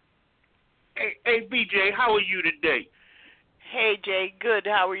tonight. Hey, BJ, how are you today? Hey, Jay, good.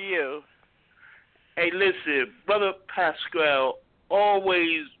 How are you? Hey, listen, Brother Pascal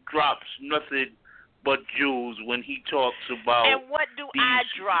always drops nothing but jewels when he talks about. And what do I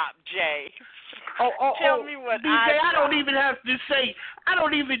drop, Jay? Tell me what BJ, I don't even have to say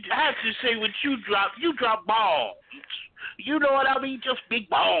what you drop. You drop bombs. You know what I mean? Just big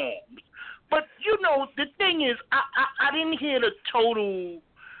bombs. But, the thing is, I didn't hear the total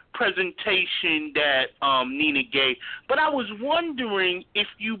presentation that Nina gave, but I was wondering if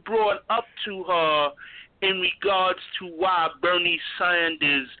you brought up to her in regards to why Bernie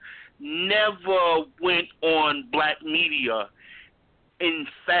Sanders never went on black media in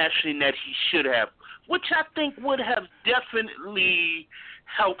fashion that he should have, which I think would have definitely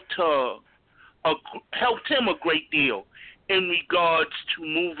helped him a great deal in regards to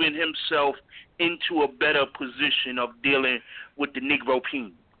moving himself into a better position of dealing with the Negro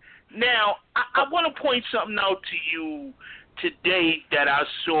Peen. Now, I want to point something out to you today that I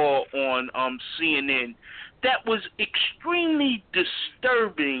saw on CNN that was extremely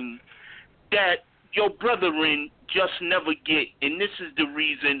disturbing that your brethren just never get, and this is the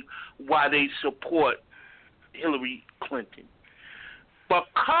reason why they support Hillary Clinton.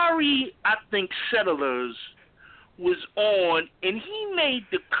 Bakari, I think, Settlers was on, and he made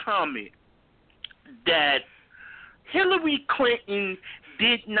the comment that Hillary Clinton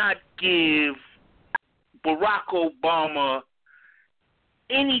did not give Barack Obama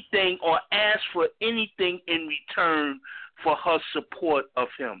anything or ask for anything in return for her support of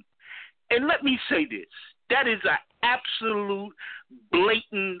him. And let me say this, that is an absolute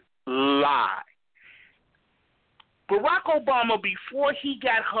blatant lie. Barack Obama, before he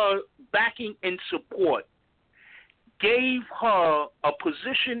got her backing and support, gave her a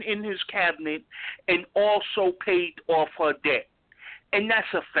position in his cabinet and also paid off her debt. And that's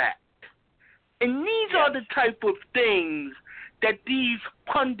a fact. And these are the type of things that these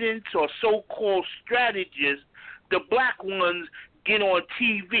pundits or so-called strategists, the black ones, get on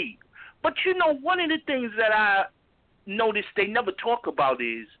TV. But, you know, one of the things that I noticed they never talk about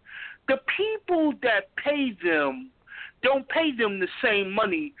is the people that pay them don't pay them the same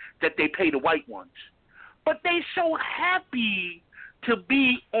money that they pay the white ones. But they so happy to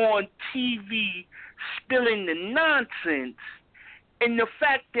be on TV spilling the nonsense, and the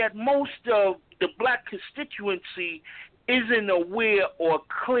fact that most of the black constituency isn't aware or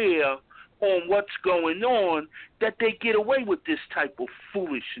clear on what's going on, that they get away with this type of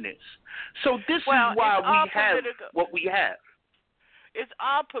foolishness. So this is why we have what we have. It's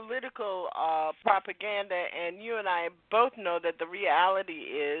all political propaganda, and you and I both know that the reality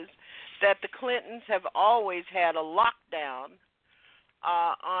is that the Clintons have always had a lockdown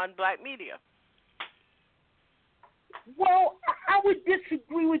on black media. Well, I would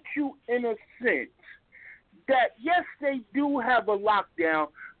disagree with you in a sense that, yes, they do have a lockdown,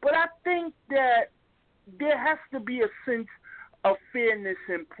 but I think that there has to be a sense of fairness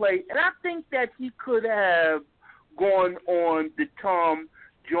in play, and I think that he could have gone on the Tom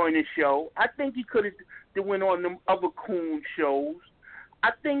Joyner show. I think he could have went on them other Coon shows.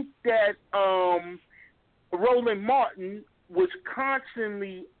 I think that Roland Martin was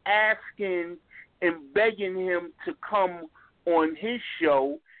constantly asking and begging him to come on his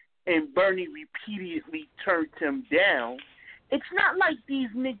show, and Bernie repeatedly turned him down. It's not like these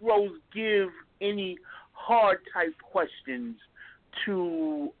Negroes give any hard-type questions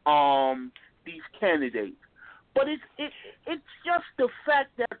to these candidates. But it's just the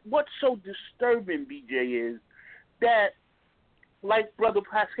fact that what's so disturbing, BJ, is that, like Brother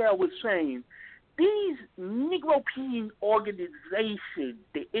Pascal was saying, these Negro Peen organizations,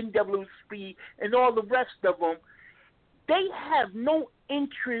 the NWSP and all the rest of them, they have no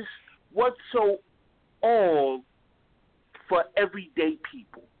interest whatsoever for everyday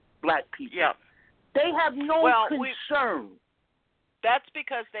people, black people. Yeah. They have no concern. That's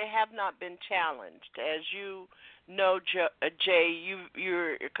because they have not been challenged. As you know, Jay,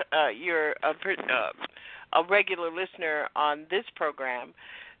 you're a regular listener on this program,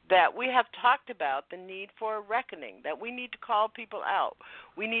 that we have talked about the need for a reckoning, that we need to call people out.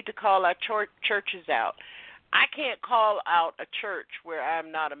 We need to call our churches out. I can't call out a church where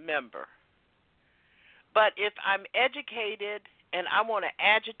I'm not a member. But if I'm educated and I want to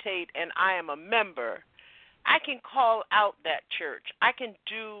agitate and I am a member, I can call out that church. I can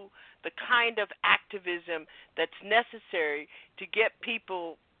do the kind of activism that's necessary to get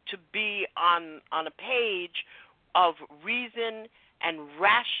people to be on a page of reason and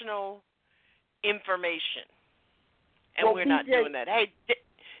rational information. And we're not doing that. Hey,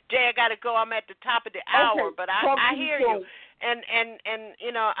 Jay, I got to go. I'm at the top of the hour, but I hear you. And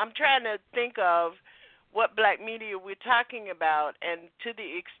you know, I'm trying to think of what black media we're talking about, and to the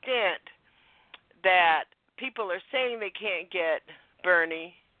extent that people are saying they can't get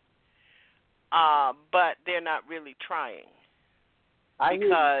Bernie, but they're not really trying. I hear you.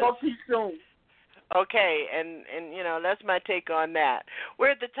 Talk to you soon. Okay, and you know, that's my take on that.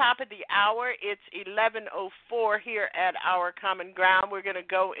 We're at the top of the hour. It's 11:04 here at Our Common Ground. We're going to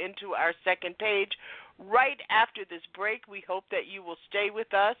go into our second page right after this break. We hope that you will stay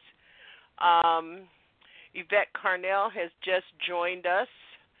with us. Yvette Carnell has just joined us.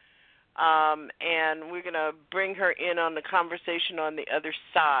 and we're going to bring her in on the conversation on the other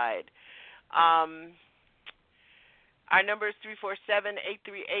side. Our number is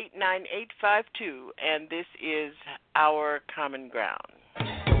 347-838-9852, and this is Our Common Ground.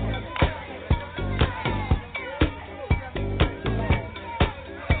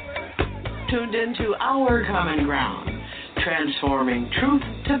 Tuned into Our Common Ground, transforming truth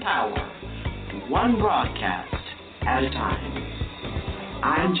to power, one broadcast at a time.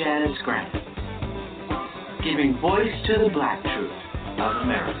 I'm Janice Grant, giving voice to the black truth of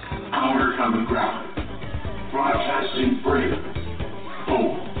America. Our Common Ground, broadcasting brave,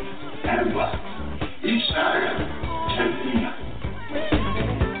 bold, and black. Each Saturday, 10 p.m.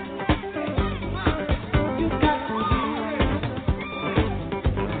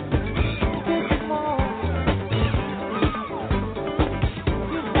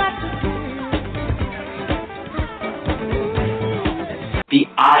 The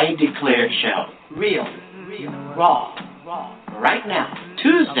I Declare Show. Real, raw, right now,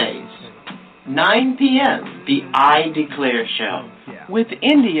 Tuesdays, 9 p.m. The I Declare Show with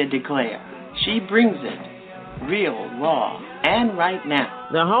India Declare. She brings it real, raw, and right now.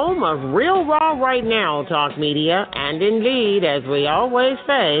 The home of Real Raw Right Now Talk Media, and indeed, as we always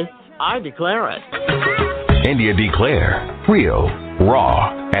say, I declare it. India Declare. Real,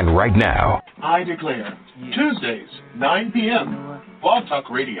 raw, and right now. I Declare. Tuesdays, 9 p.m. Blog Talk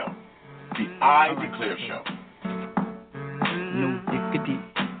Radio. The I Declare Show. No diggity,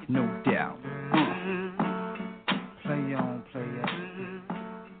 no doubt. Play on, play on.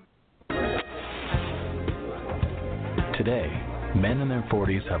 Today, men in their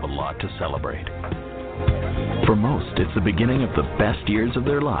 40s have a lot to celebrate. For most, it's the beginning of the best years of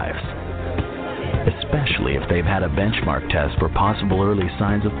their lives, especially if they've had a benchmark test for possible early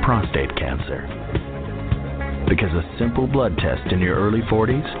signs of prostate cancer. Because a simple blood test in your early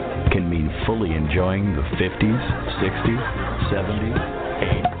 40s can mean fully enjoying the 50s, 60s, 70s,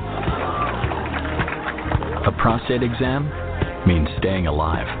 80s. A prostate exam means staying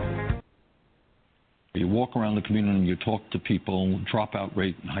alive. You walk around the community and you talk to people. Dropout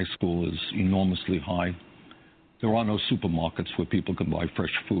rate in high school is enormously high. There are no supermarkets where people can buy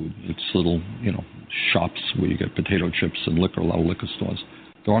fresh food. It's little, shops where you get potato chips and liquor, a lot of liquor stores.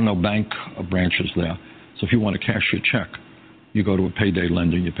 There are no bank branches there. So if you want to cash your check, you go to a payday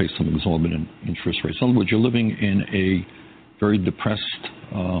lender and you pay some exorbitant interest rates. In other words, you're living in a very depressed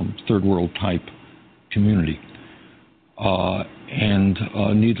third world type community. And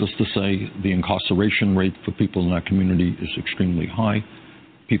needless to say, the incarceration rate for people in that community is extremely high.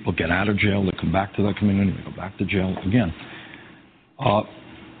 People get out of jail, they come back to that community, they go back to jail again.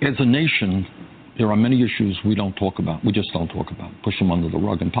 As a nation, there are many issues we don't talk about. We just don't talk about. Push them under the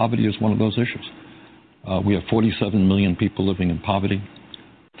rug. And poverty is one of those issues. We have 47 million people living in poverty.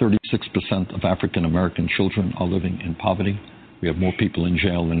 36% of African American children are living in poverty. We have more people in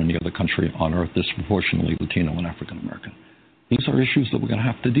jail than any other country on earth, disproportionately Latino and African American. These are issues that we're going to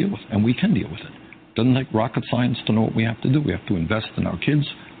have to deal with, and we can deal with it. It doesn't take rocket science to know what we have to do. We have to invest in our kids.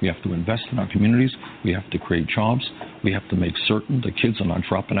 We have to invest in our communities. We have to create jobs. We have to make certain the kids are not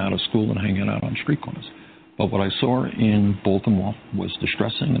dropping out of school and hanging out on street corners. But what I saw in Baltimore was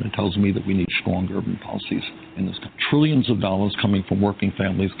distressing, and it tells me that we need strong urban policies in this country. Trillions of dollars coming from working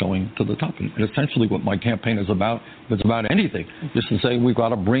families going to the top. And essentially what my campaign is about, if it's about anything, is to say we've got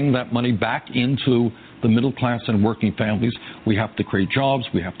to bring that money back into the middle class and working families. We have to create jobs.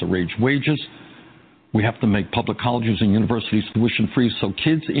 We have to raise wages. We have to make public colleges and universities tuition-free so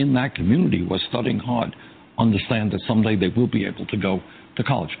kids in that community who are studying hard understand that someday they will be able to go to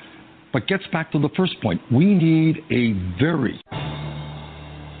college. But gets back to the first point. We need a very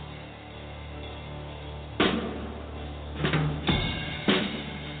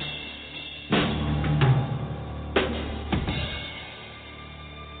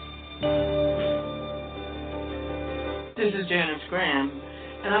This is Janice Graham,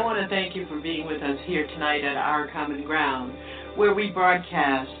 and I want to thank you for being with us here tonight at Our Common Ground, where we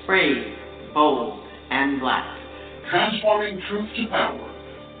broadcast brave, bold, and black. Transforming truth to power,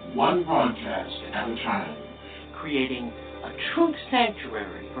 one broadcast at a time. Creating a truth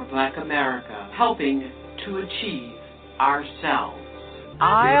sanctuary for Black America, helping to achieve ourselves.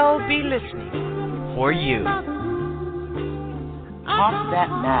 I'll be listening for you. Talk that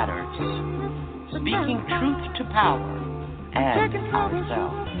matters. Speaking truth to power and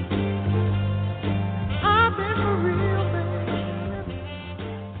ourselves.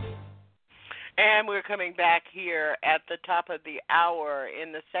 And we're coming back here at the top of the hour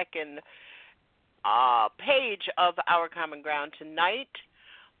in the second page of Our Common Ground tonight.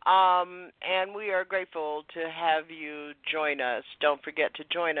 And we are grateful to have you join us. Don't forget to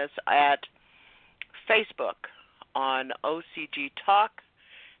join us at Facebook on OCG Talk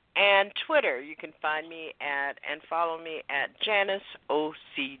and Twitter. You can find me at and follow me at Janice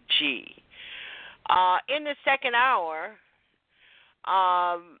OCG. In the second hour,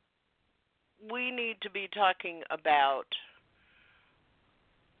 we need to be talking about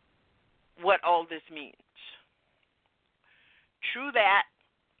what all this means. True that,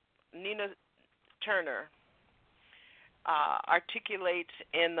 Nina Turner articulates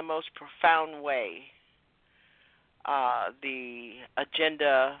in the most profound way the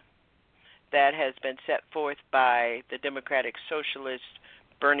agenda that has been set forth by the Democratic Socialist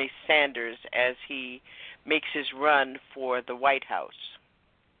Bernie Sanders as he makes his run for the White House.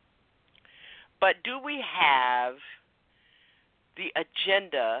 But do we have the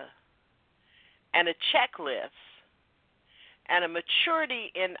agenda and a checklist and a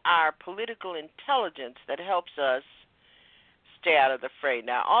maturity in our political intelligence that helps us stay out of the fray?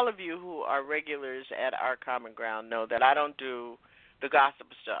 Now, all of you who are regulars at Our Common Ground know that I don't do the gossip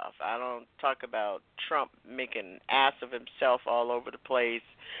stuff. I don't talk about Trump making an ass of himself all over the place,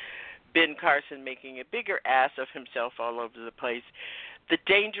 Ben Carson making a bigger ass of himself all over the place. The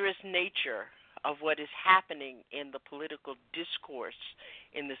dangerous nature of what is happening in the political discourse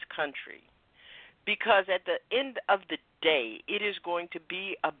in this country. Because at the end of the day, it is going to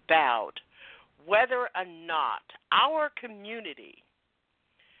be about whether or not our community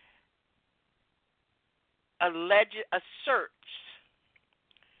asserts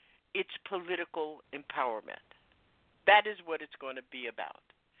its political empowerment. That is what it's going to be about.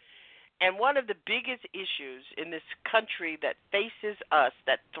 And one of the biggest issues in this country that faces us,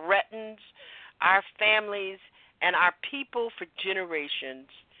 that threatens our families and our people for generations,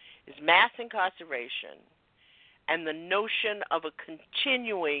 is mass incarceration and the notion of a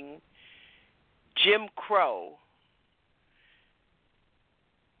continuing Jim Crow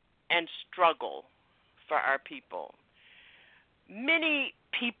and struggle for our people. Many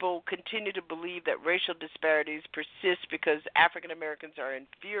people continue to believe that racial disparities persist because African Americans are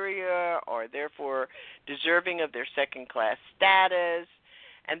inferior or therefore deserving of their second-class status,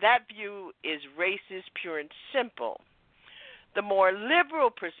 and that view is racist, pure and simple. The more liberal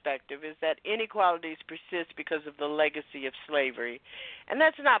perspective is that inequalities persist because of the legacy of slavery, and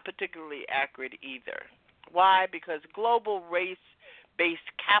that's not particularly accurate either. Why? Because global race-based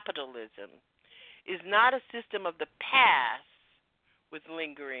capitalism is not a system of the past with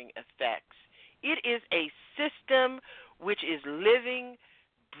lingering effects. It is a system which is living,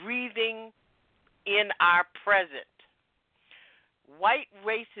 breathing in our present. White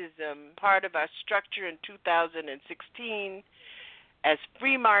racism, part of our structure in 2016, as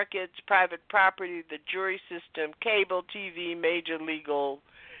free markets, private property, the jury system, cable, TV, major legal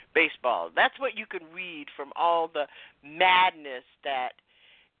baseball. That's what you can read from all the madness that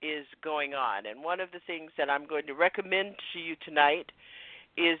is going on. And one of the things that I'm going to recommend to you tonight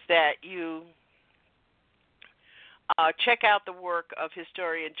is that you check out the work of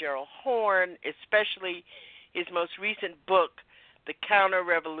historian Gerald Horne, especially his most recent book, The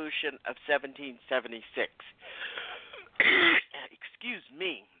Counter-Revolution of 1776. Excuse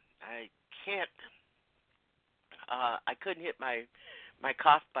me, I couldn't hit my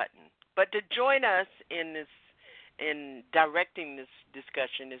cough button. But to join us in directing this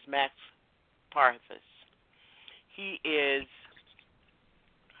discussion is Max Parthas. He is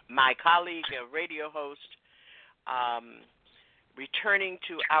my colleague, a radio host, returning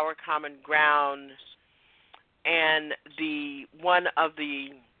to Our Common Ground, and one of the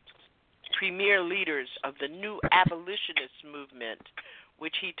premier leaders of the new abolitionist movement,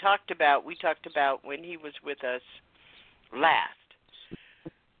 which we talked about when he was with us last.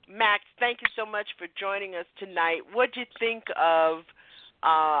 Max, thank you so much for joining us tonight. What did you think of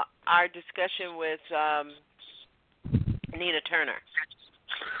our discussion with Nina Turner?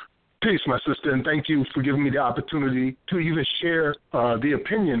 Peace, my sister, and thank you for giving me the opportunity to even share the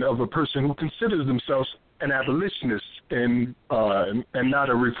opinion of a person who considers themselves an abolitionist and not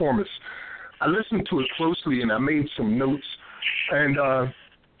a reformist. I listened to it closely and I made some notes, and I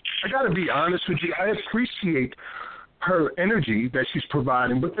got to be honest with you, I appreciate her energy that she's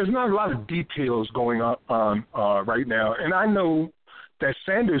providing, but there's not a lot of details going on right now, and I know that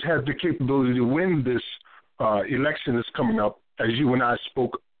Sanders has the capability to win this election that's coming up, as you and I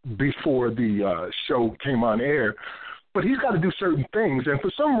spoke before the show came on air, but he's got to do certain things, and for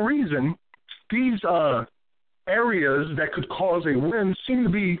some reason, these areas that could cause a win seem to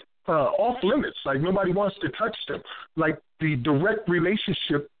be off limits, like nobody wants to touch them, like the direct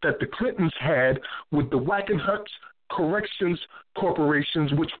relationship that the Clintons had with the Wackenhuts corrections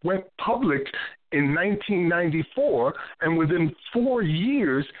corporations, which went public in 1994, and within 4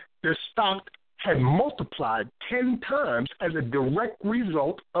 years, their stock had multiplied 10 times as a direct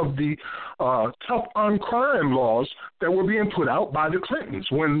result of the tough on crime laws that were being put out by the Clintons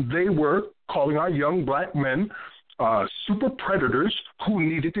when they were calling our young black men super predators who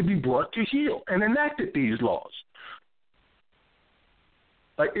needed to be brought to heel, and enacted these laws.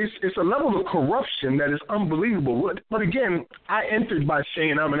 Like it's a level of corruption that is unbelievable. But again, I entered by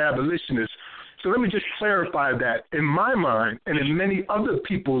saying I'm an abolitionist. So let me just clarify that. In my mind and in many other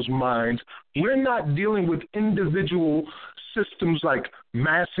people's minds, we're not dealing with individual systems like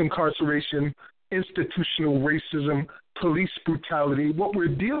mass incarceration, institutional racism, police brutality. What we're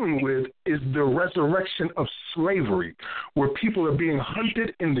dealing with is the resurrection of slavery, where people are being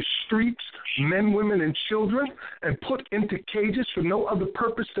hunted in the streets, men, women, and children, and put into cages for no other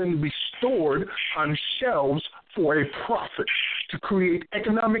purpose than to be stored on shelves for a profit, to create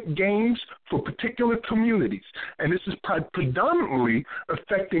economic gains for particular communities. And this is predominantly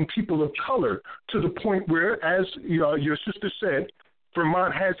affecting people of color to the point where, as your sister said,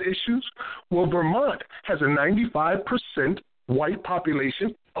 Vermont has issues. Well, Vermont has a 95% white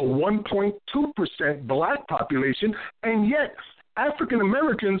population, a 1.2% black population, and yet African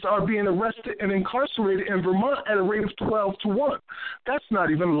Americans are being arrested and incarcerated in Vermont at a rate of 12 to 1. That's not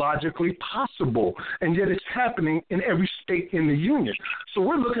even logically possible, and yet it's happening in every state in the Union. So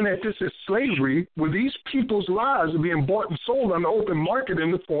we're looking at this as slavery, where these people's lives are being bought and sold on the open market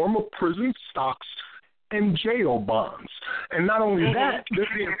in the form of prison stocks and jail bonds. And not only that, they're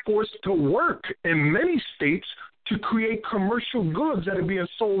being forced to work in many states to create commercial goods that are being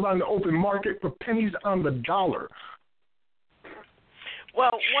sold on the open market for pennies on the dollar.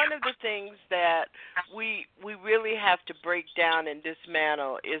 Well, one of the things that we really have to break down and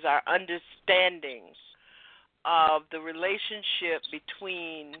dismantle is our understanding of the relationship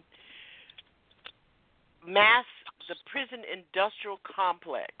between the prison industrial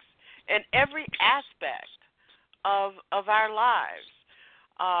complex, and every aspect of our lives.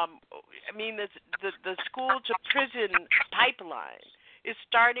 I mean, the school to prison pipeline is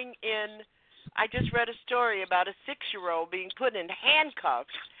starting in. I just read a story about a 6-year-old being put in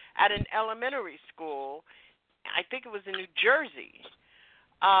handcuffs at an elementary school. I think it was in New Jersey,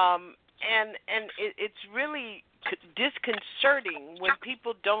 and it's really disconcerting when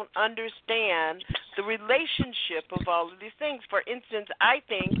people don't understand the relationship of all of these things. For instance, I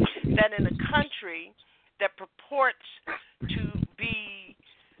think that in a country that purports to be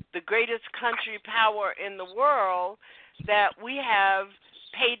the greatest country power in the world, that we have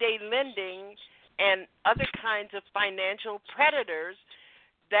payday lending and other kinds of financial predators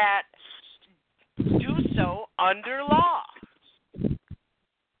that do so under law.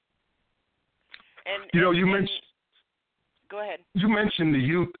 You mentioned. Go ahead. You mentioned the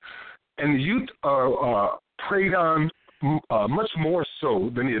youth, and the youth are preyed on much more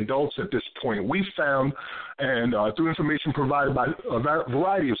so than the adults at this point. We found, and through information provided by a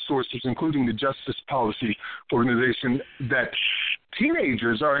variety of sources, including the Justice Policy Organization, that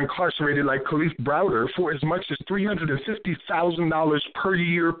teenagers are incarcerated like Khalif Browder for as much as $350,000 per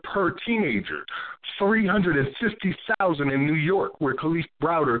year per teenager. $350,000 in New York, where Khalif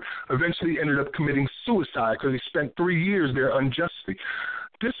Browder eventually ended up committing suicide because he spent 3 years there unjustly.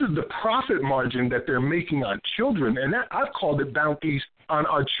 This is the profit margin that they're making on children, and I've called it bounties on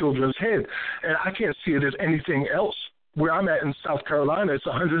our children's head, and I can't see it as anything else. Where I'm at in South Carolina, it's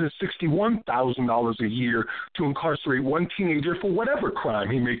 $161,000 a year to incarcerate one teenager for whatever crime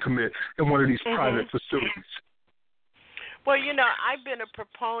he may commit in one of these private facilities. Well, I've been a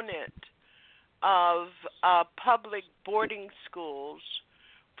proponent of public boarding schools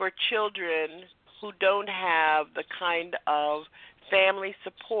for children who don't have the kind of family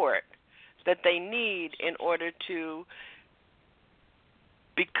support that they need in order to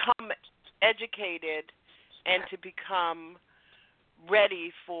become educated and to become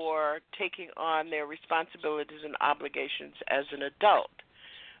ready for taking on their responsibilities and obligations as an adult.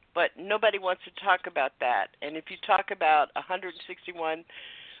 But nobody wants to talk about that. And if you talk about $161,000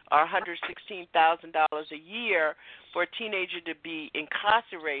 or $116,000 a year for a teenager to be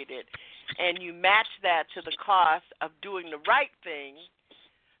incarcerated, and you match that to the cost of doing the right thing.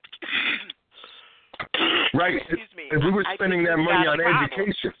 Right. Excuse me. If we were spending that money on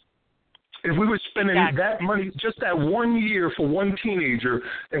education. If we were spending that money, just that 1 year for one teenager,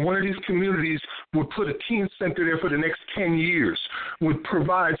 and one of these communities would put a teen center there for the next 10 years, would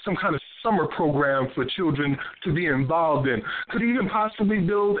provide some kind of summer program for children to be involved in, could even possibly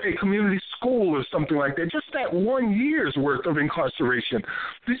build a community school or something like that, just that 1 year's worth of incarceration.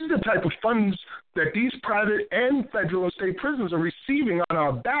 These are the type of funds that these private and federal and state prisons are receiving on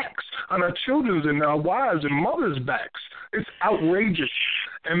our backs, on our children's and our wives' and mothers' backs. It's outrageous.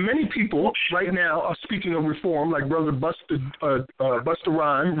 And many people right now are speaking of reform, like Brother Busta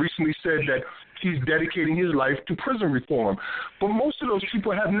Rhymes recently said that he's dedicating his life to prison reform. But most of those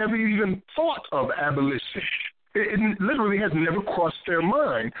people have never even thought of abolition. It literally has never crossed their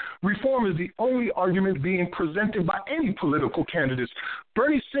mind. Reform is the only argument being presented by any political candidates.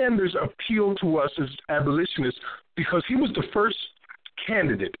 Bernie Sanders appealed to us as abolitionists because he was the first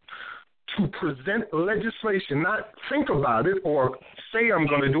candidate to present legislation, not think about it or say I'm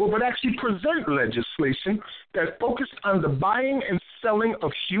going to do it, but actually present legislation that focused on the buying and selling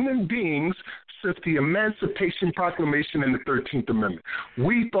of human beings since the Emancipation Proclamation and the 13th Amendment.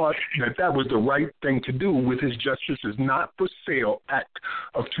 We thought that that was the right thing to do with his Justice is Not for Sale Act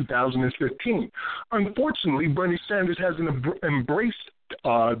of 2015. Unfortunately, Bernie Sanders hasn't embraced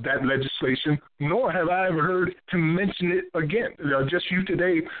that legislation, nor have I ever heard him mention it again. Just you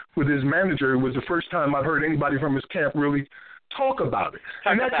today with his manager was the first time I've heard anybody from his camp really talk about it.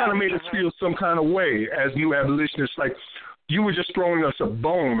 And that kind of made us feel some kind of way as new abolitionists, like you were just throwing us a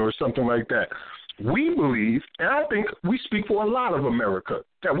bone or something like that. We believe, and I think we speak for a lot of America,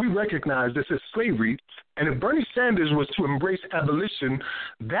 that we recognize this as slavery, and if Bernie Sanders was to embrace abolition,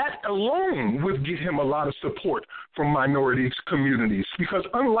 that alone would get him a lot of support from minority communities, because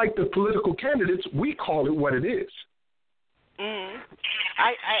unlike the political candidates, we call it what it is.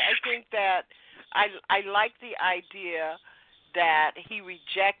 I think that I like the idea that he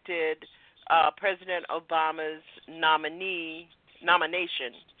rejected President Obama's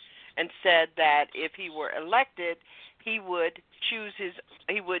nomination and said that if he were elected, he would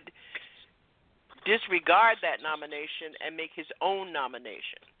disregard that nomination and make his own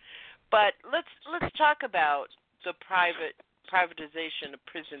nomination. But let's talk about the privatization of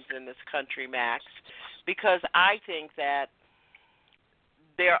prisons in this country, Max, because I think that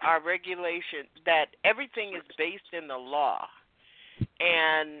there are regulations, that everything is based in the law.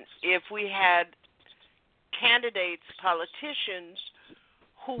 And if we had candidates, politicians,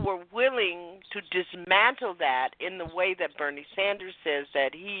 who were willing to dismantle that in the way that Bernie Sanders says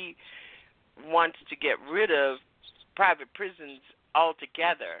that he wants to get rid of private prisons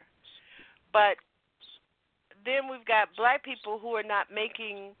altogether. But then we've got black people who are not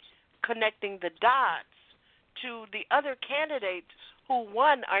connecting the dots to the other candidates who,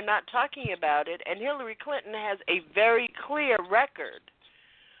 one, are not talking about it, and Hillary Clinton has a very clear record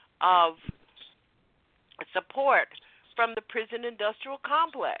of support from the prison industrial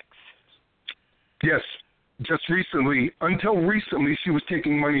complex. Yes. Just recently, until recently, she was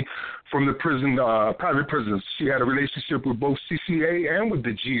taking money from the prison, private prisons. She had a relationship with both CCA and with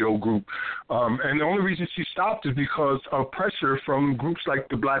the GO group. And the only reason she stopped is because of pressure from groups like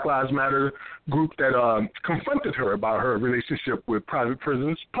the Black Lives Matter group that confronted her about her relationship with private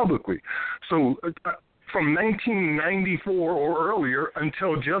prisons publicly. So from 1994 or earlier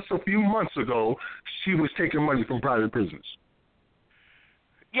until just a few months ago, she was taking money from private prisons.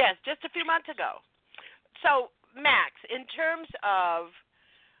 Yes, just a few months ago. So, Max, in terms of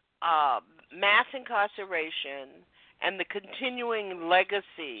mass incarceration and the continuing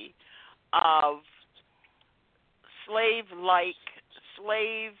legacy of why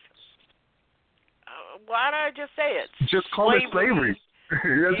don't I just say it? Just call it slavery.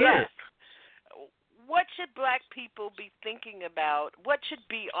 Yes. What should black people be thinking about? What should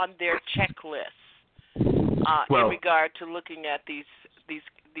be on their checklist in regard to looking at these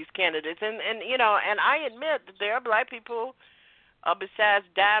candidates? And I admit that there are black people besides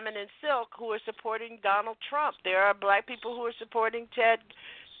Diamond and Silk who are supporting Donald Trump. There are black people who are supporting Ted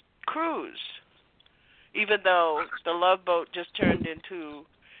Cruz, even though the Love Boat just turned into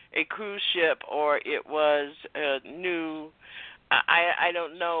a cruise ship, or it was a new, I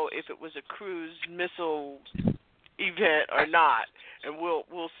don't know if it was a cruise missile event or not, and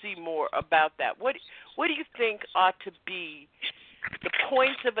we'll see more about that. What do you think ought to be the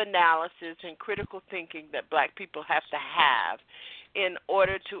points of analysis and critical thinking that black people have to have in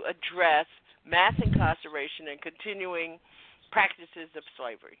order to address mass incarceration and continuing practices of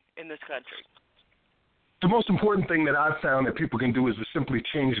slavery in this country? The most important thing that I've found that people can do is to simply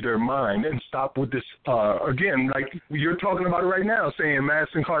change their mind and stop with this, again, like you're talking about it right now, saying mass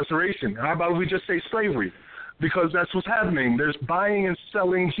incarceration. How about we just say slavery? because that's what's happening. There's buying and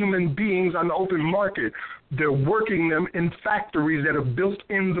selling human beings on the open market. They're working them in factories that are built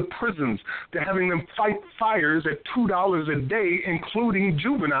in the prisons. They're having them fight fires at $2 a day, including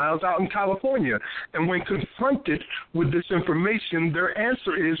juveniles out in California. And when confronted with this information, their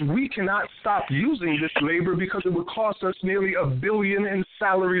answer is, we cannot stop using this labor because it would cost us nearly $1 billion in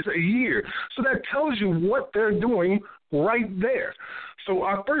salaries a year. So that tells you what they're doing right there. So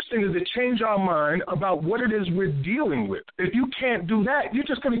our first thing is to change our mind about what it is we're dealing with. If you can't do that, you're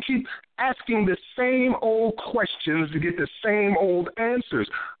just going to keep asking the same old questions to get the same old answers.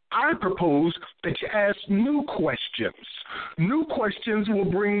 I propose that you ask new questions. New questions will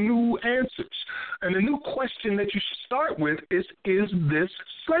bring new answers. And the new question that you should start with is this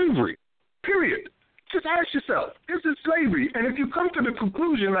slavery? Period. Just ask yourself, is it slavery? And if you come to the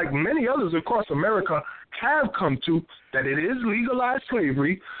conclusion, like many others across America have come to, that it is legalized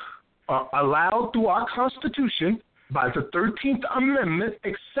slavery, allowed through our Constitution by the 13th Amendment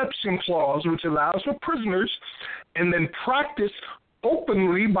exception clause, which allows for prisoners, and then practiced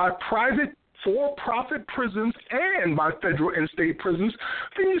openly by private for-profit prisons and by federal and state prisons,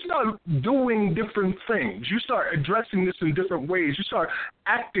 then you start doing different things. You start addressing this in different ways. You start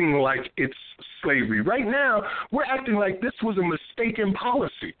acting like it's slavery. Right now, we're acting like this was a mistaken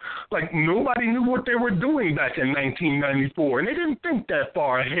policy. Like nobody knew what they were doing back in 1994, and they didn't think that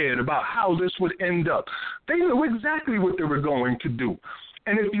far ahead about how this would end up. They knew exactly what they were going to do.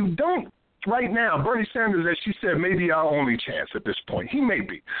 And if you don't, right now, Bernie Sanders, as she said, may be our only chance at this point. He may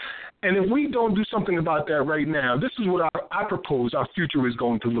be. And if we don't do something about that right now, this is what I propose our future is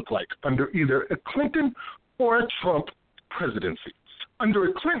going to look like under either a Clinton or a Trump presidency. Under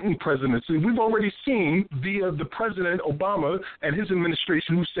a Clinton presidency, we've already seen via the President Obama and his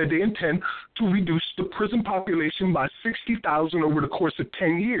administration who said they intend to reduce the prison population by 60,000 over the course of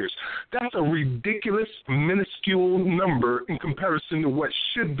 10 years. That's a ridiculous, minuscule number in comparison to what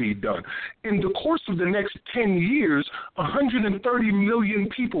should be done. In the course of the next 10 years, 130 million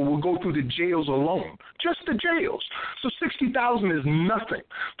people will go through the jails alone, just the jails. So 60,000 is nothing.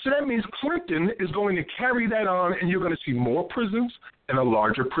 So that means Clinton is going to carry that on, and you're going to see more prisons and a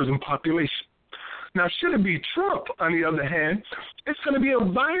larger prison population. Now, should it be Trump, on the other hand, it's going to be a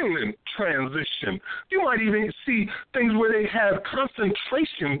violent transition. You might even see things where they have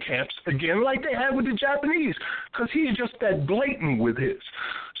concentration camps again, like they had with the Japanese, because he's just that blatant with his.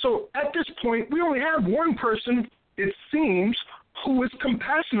 So at this point, we only have one person, it seems, who is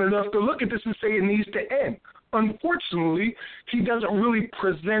compassionate enough to look at this and say it needs to end. Unfortunately, he doesn't really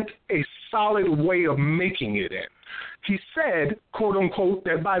present a solid way of making it end. He said, quote unquote,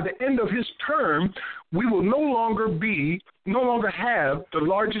 that by the end of his term, we will no longer have the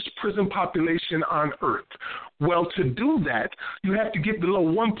largest prison population on earth. Well, to do that, you have to get below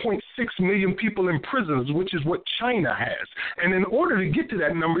 1.6 million people in prisons, which is what China has. And in order to get to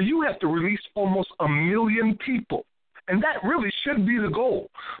that number, you have to release almost 1 million people. And that really should be the goal.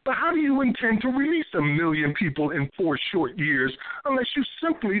 But how do you intend to release 1 million people in 4 short years unless you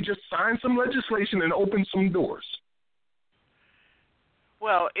simply just sign some legislation and open some doors?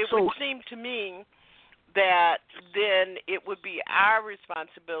 Well, it would seem to me that then it would be our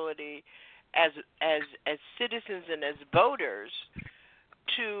responsibility as citizens and as voters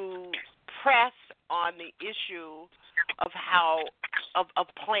to press on the issue of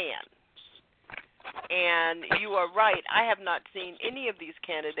plan. And you are right. I have not seen any of these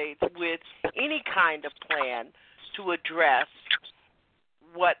candidates with any kind of plan to address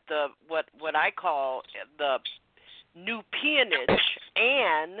what I call the new peonage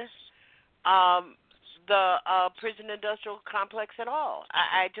and the prison industrial complex at all.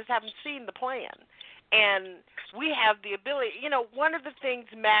 I just haven't seen the plan. And we have the ability, one of the things,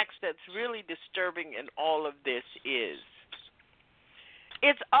 Max, that's really disturbing in all of this is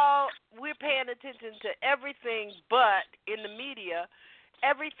we're paying attention to everything but, in the media,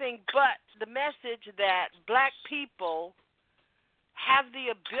 everything but the message that black people have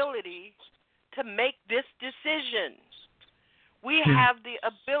the ability to make this decision. We have the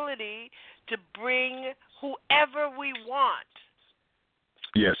ability to bring whoever we want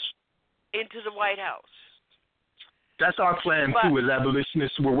into the White House. That's our plan, too, as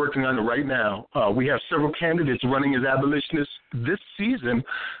abolitionists. We're working on it right now. We have several candidates running as abolitionists this season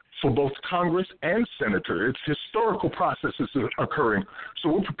for both Congress and Senator. It's historical processes occurring. So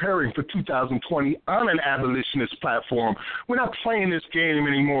we're preparing for 2020 on an abolitionist platform. We're not playing this game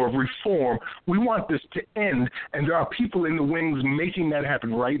anymore of reform. We want this to end, and there are people in the wings making that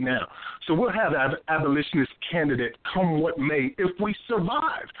happen right now. So we'll have an abolitionist candidate come what may if we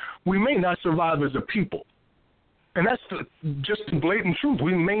survive. We may not survive as a people. And that's just the blatant truth.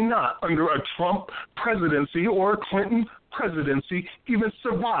 We may not, under a Trump presidency or a Clinton presidency, even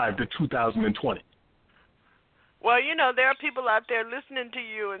survive the 2020. Well, there are people out there listening to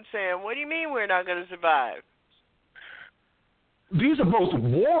you and saying, what do you mean we're not going to survive? These are both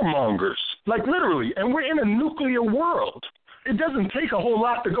warmongers, like literally, and we're in a nuclear world. It doesn't take a whole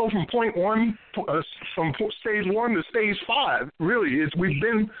lot to go from from stage 1 to stage 5. Really,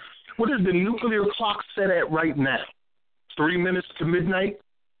 what is the nuclear clock set at right now? 3 minutes to midnight?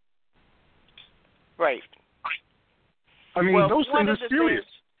 Right. I mean, those things are serious.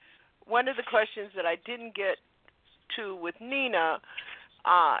 One of the questions that I didn't get to with Nina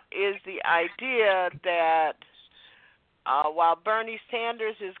is the idea that while Bernie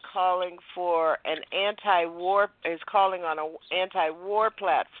Sanders is calling for on an anti-war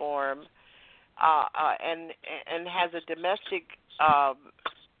platform and has a domestic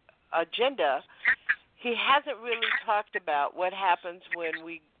agenda, he hasn't really talked about what happens when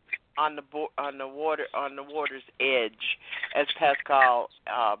we on the water's edge, as Pascal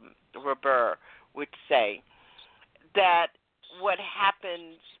Robert would say, that what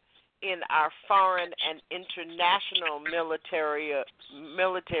happens in our foreign and international military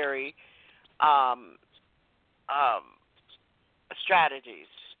strategies,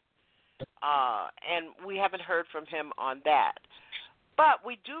 and we haven't heard from him on that. But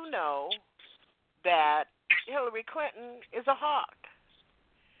we do know that Hillary Clinton is a hawk.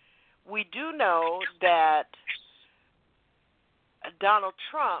 We do know that Donald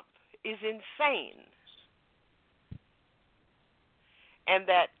Trump is insane, and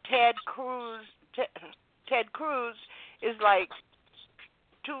that Ted Cruz is like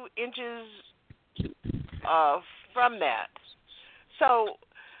 2 inches from that. So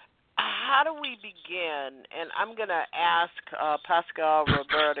how do we begin? And I'm going to ask Pascal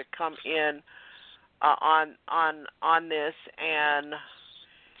Robert to come in on this, and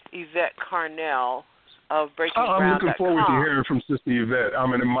Yvette Carnell of BreakingGround.com. I'm looking forward to hearing from Sister Yvette.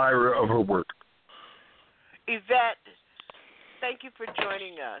 I'm an admirer of her work. Yvette, thank you for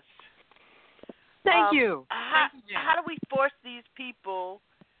joining us. Thank you. How do we force these people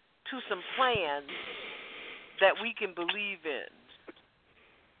to some plans that we can believe in?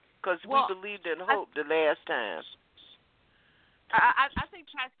 Because we believed in hope the last time. I think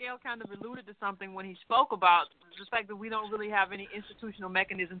Pascal kind of alluded to something when he spoke about the fact that we don't really have any institutional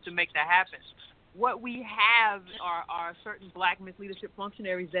mechanism to make that happen. What we have are certain black misleadership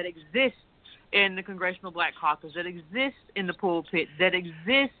functionaries that exist in the Congressional Black Caucus, that exist in the pulpit, that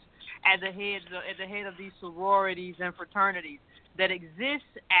exist at the head of these sororities and fraternities, that exist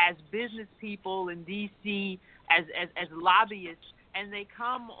as business people in D.C., as lobbyists, and they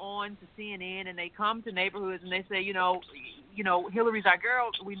come on to CNN and they come to neighborhoods and they say, Hillary's our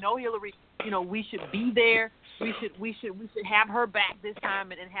girl. We know Hillary. We should be there. We should have her back this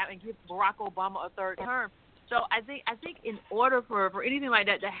time and give Barack Obama a third term. So I think in order for anything like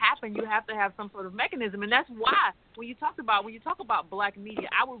that to happen, you have to have some sort of mechanism, and that's why when you talk about black media,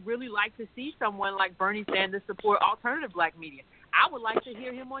 I would really like to see someone like Bernie Sanders support alternative black media. I would like to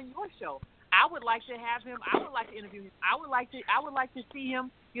hear him on your show. I would like to have him. I would like to interview him. I would like to see him,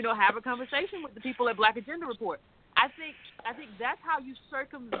 have a conversation with the people at Black Agenda Report. I think that's how you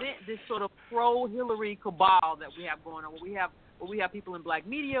circumvent this sort of pro-Hillary cabal that we have going on. We have people in black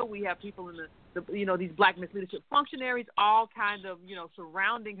media, we have people in the these black misleadership functionaries, all kind of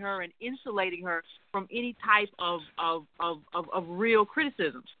surrounding her and insulating her from any type of real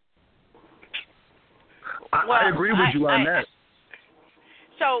criticism. I agree with you on that.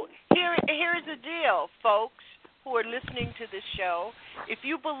 So here's the deal, folks who are listening to this show. If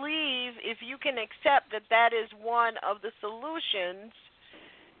you can accept that is one of the solutions,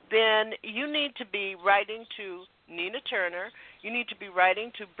 then you need to be writing to Nina Turner, you need to be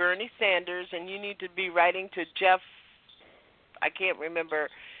writing to Bernie Sanders, and you need to be writing to Jeff, I can't remember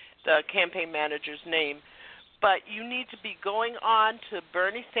the campaign manager's name, but you need to be going on to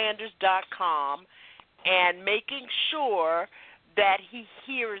BernieSanders.com and making sure that he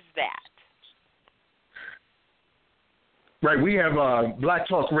hears that. Right. We have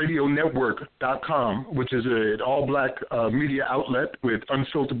BlackTalkRadioNetwork.com, which is an all-black media outlet with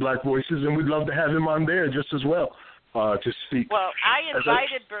unfiltered black voices, and we'd love to have him on there just as well to speak. Well, I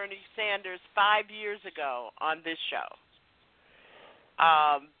invited Bernie Sanders 5 years ago on this show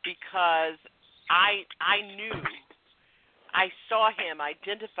because I saw him,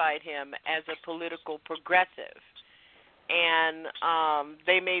 identified him as a political progressive. And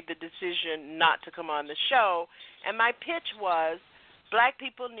they made the decision not to come on the show. And my pitch was, black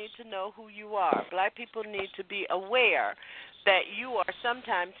people need to know who you are. Black people need to be aware that you are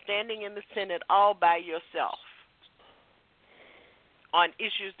sometimes standing in the Senate all by yourself. on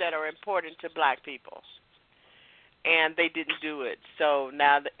issues that are important to black people. And they didn't do it. So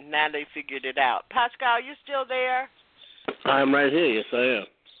now they figured it out. Pascal, you still there? I'm right here. Yes, I am.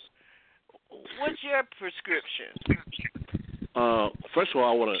 What's your prescription? First of all,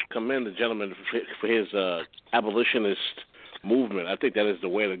 I want to commend the gentleman for his abolitionist movement. I think that is the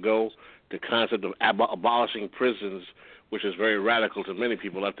way to go. The concept of abolishing prisons, which is very radical to many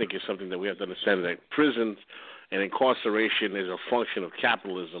people, I think is something that we have to understand, that prisons and incarceration is a function of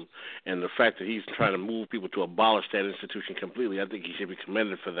capitalism, and the fact that he's trying to move people to abolish that institution completely, I think he should be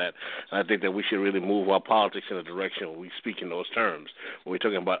commended for that. And I think that we should really move our politics in a direction where we speak in those terms, when we're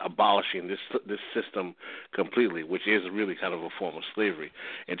talking about abolishing this system completely, which is really kind of a form of slavery.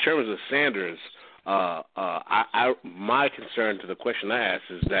 In terms of Sanders, my concern to the question I asked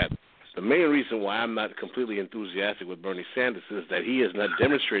is that the main reason why I'm not completely enthusiastic with Bernie Sanders is that he has not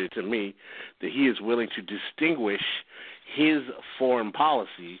demonstrated to me that he is willing to distinguish his foreign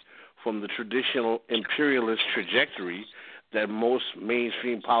policy from the traditional imperialist trajectory that most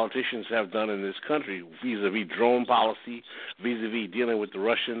mainstream politicians have done in this country, vis-a-vis drone policy, vis-a-vis dealing with the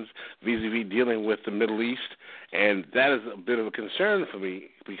Russians, vis-a-vis dealing with the Middle East. And that is a bit of a concern for me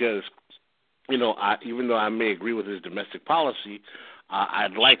because, even though I may agree with his domestic policy,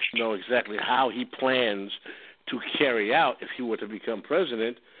 I'd like to know exactly how he plans to carry out, if he were to become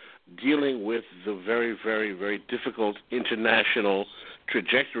president, dealing with the very, very, very difficult international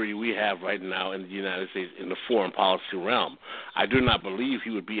trajectory we have right now in the United States in the foreign policy realm. I do not believe he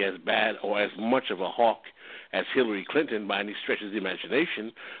would be as bad or as much of a hawk as Hillary Clinton by any stretch of the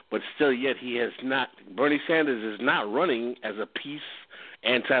imagination, but still yet Bernie Sanders is not running as a peace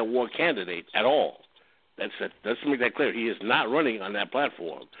anti-war candidate at all. Let's make that clear. He is not running on that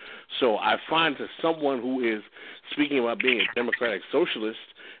platform. So I find that someone who is speaking about being a democratic socialist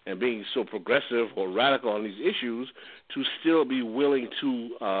and being so progressive or radical on these issues to still be willing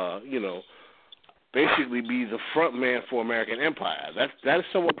to, basically be the front man for American empire. That is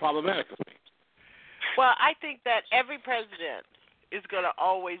somewhat problematic for me. Well, I think that every president is going to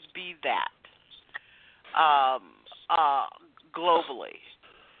always be that globally.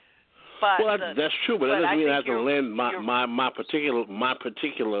 Well, that's true, but that doesn't mean I have to lend my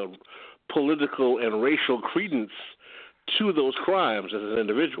particular political and racial credence to those crimes as an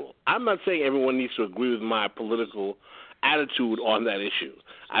individual. I'm not saying everyone needs to agree with my political attitude on that issue.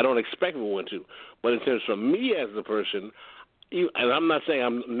 I don't expect everyone to. But in terms of me as a person, and I'm not saying I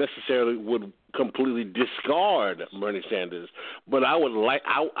necessarily would completely discard Bernie Sanders, but I would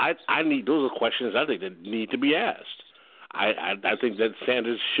I need, those are questions I think that need to be asked. I think that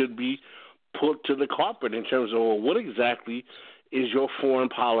Sanders should be put to the carpet in terms of what exactly is your foreign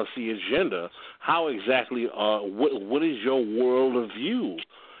policy agenda? How exactly what is your world of view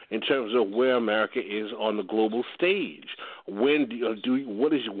in terms of where America is on the global stage? What is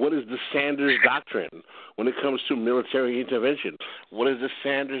the Sanders doctrine when it comes to military intervention? What is the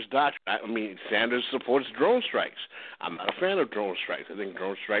Sanders doctrine? I mean, Sanders supports drone strikes. I'm not a fan of drone strikes. I think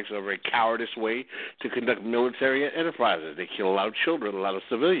drone strikes are a very cowardice way to conduct military enterprises. They kill a lot of children, a lot of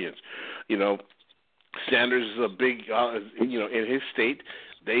civilians. Sanders is a big, in his state,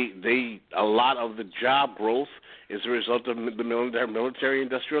 a lot of the job growth is a result of the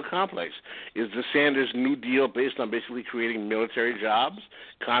military-industrial complex. Is the Sanders New Deal based on basically creating military jobs,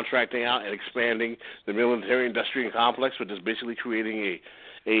 contracting out and expanding the military-industrial complex, which is basically creating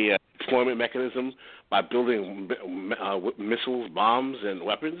a deployment mechanism by building missiles, bombs, and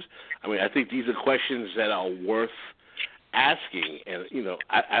weapons? I mean, I think these are questions that are worth asking, and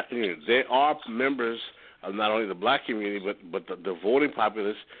there are members of not only the black community but the voting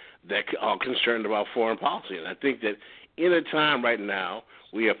populace that are concerned about foreign policy. And I think that in a time right now,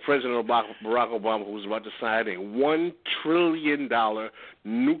 we have President Barack Obama who's about to sign a $1 trillion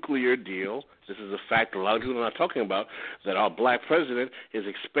nuclear deal. This is a fact a lot of people are not talking about, that our black president is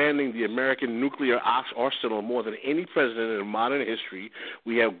expanding the American nuclear arsenal more than any president in modern history.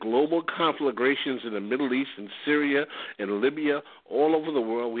 We have global conflagrations in the Middle East, in Syria, in Libya, all over the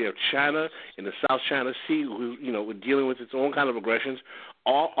world. We have China in the South China Sea, who, dealing with its own kind of aggressions.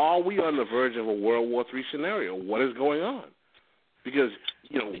 Are we on the verge of a World War III scenario? What is going on? Because,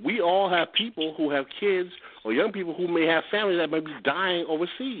 we all have people who have kids or young people who may have families that might be dying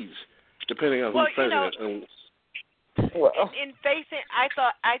overseas, depending on who's president. In facing,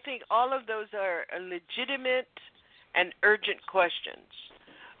 I think all of those are legitimate and urgent questions.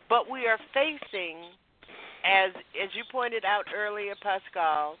 But we are facing, as you pointed out earlier,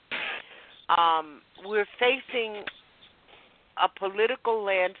 Pascal, we're facing a political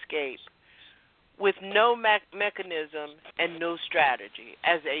landscape with no mechanism and no strategy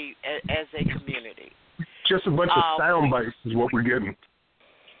as a community. just a bunch of sound bites is what we're getting.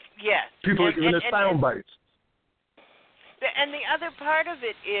 Yes. People are giving us sound bites. And the other part of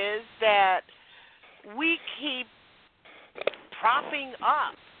it is that we keep propping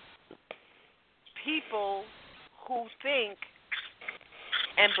up people who think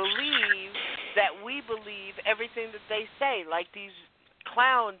and believe that we believe everything that they say, like these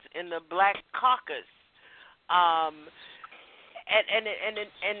clowns in the Black Caucus. And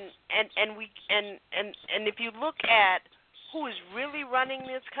if you look at who is really running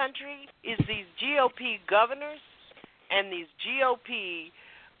this country, is these GOP governors and these GOP,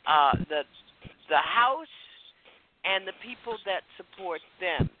 the House and the people that support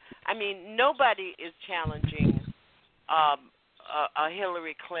them. I mean, nobody is challenging a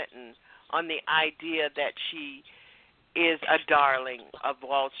Hillary Clinton on the idea that she is a darling of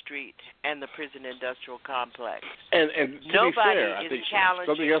Wall Street and the prison industrial complex. And to nobody be fair, I is think challenging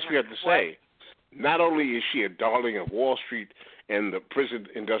something else we have to say. Not only is she a darling of Wall Street and the prison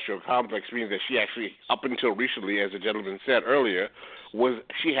industrial complex, means that she actually, up until recently, as the gentleman said earlier,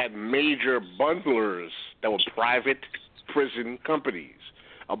 she had major bundlers that were private prison companies.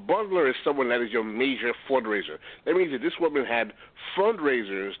 A bundler is someone that is your major fundraiser. That means that this woman had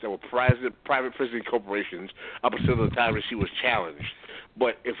fundraisers that were private prison corporations up until the time that she was challenged.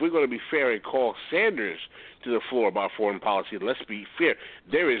 But if we're going to be fair and call Sanders to the floor about foreign policy, let's be fair.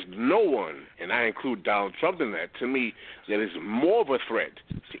 There is no one, and I include Donald Trump in that, to me, that is more of a threat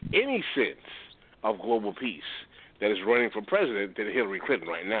to any sense of global peace that is running for president than Hillary Clinton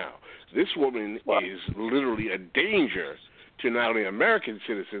right now. This woman is literally a danger to not only American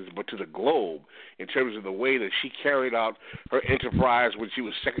citizens but to the globe in terms of the way that she carried out her enterprise when she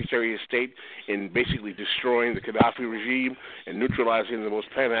was Secretary of State in basically destroying the Gaddafi regime and neutralizing the most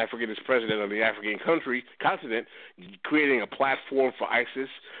Pan-Africanist president of the African continent, creating a platform for ISIS,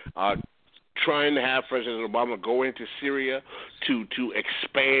 trying to have President Obama go into Syria to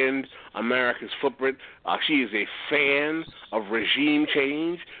expand America's footprint. She is a fan of regime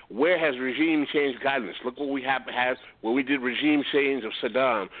change. Where has regime change gotten us? Look what we have had when we did regime change of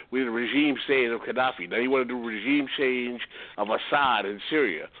Saddam. We did regime change of Gaddafi. Now you want to do regime change of Assad in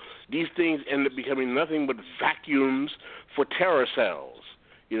Syria. These things end up becoming nothing but vacuums for terror cells.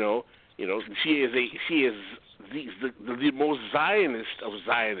 You know, she is the most Zionist of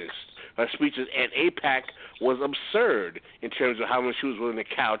Zionists. Her speeches at AIPAC was absurd in terms of how much she was willing to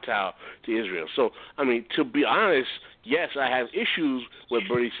kowtow to Israel. So, I mean, to be honest, yes, I have issues with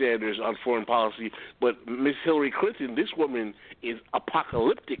Bernie Sanders on foreign policy, but Miss Hillary Clinton, this woman is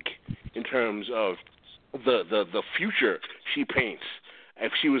apocalyptic in terms of the future she paints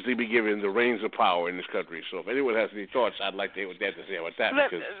if she was to be given the reins of power in this country. So if anyone has any thoughts, I'd like to hear what they have to say about that.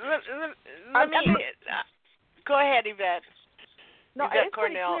 Go ahead, Yvette. No, Yvette it's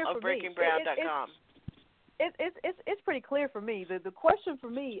pretty Cornell clear of for BreakingBrown.com. It's pretty clear for me. The question for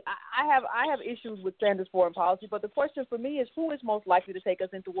me, I have issues with Sanders' foreign policy, but the question for me is who is most likely to take us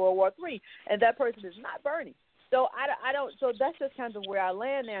into World War III, and that person is not Bernie. So I don't. So that's just kind of where I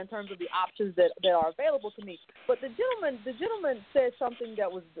land there in terms of the options that are available to me. But the gentleman said something that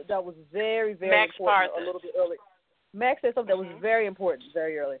was very, very Max important Parsons. a little bit early. Max said something that was very important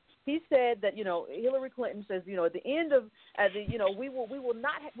very early. He said that Hillary Clinton says at the end of we will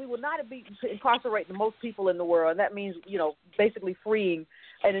not be incarcerating the most people in the world, and that means basically freeing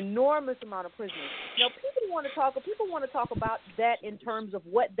an enormous amount of prisoners. People want to talk about that in terms of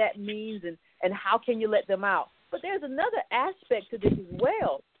what that means and how can you let them out. But there's another aspect to this as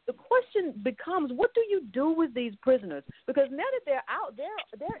well. The question becomes, what do you do with these prisoners? Because now that they're out,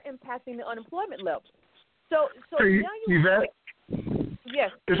 they're impacting the unemployment level. So hey, now you Yvette, yes.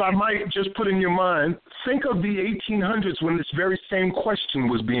 If I might just put in your mind, think of the 1800s when this very same question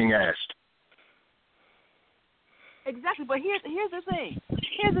was being asked. Exactly, but here's the thing.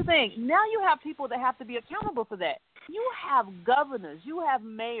 Now you have people that have to be accountable for that. You have governors, you have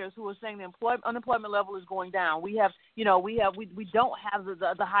mayors who are saying the unemployment level is going down. We don't have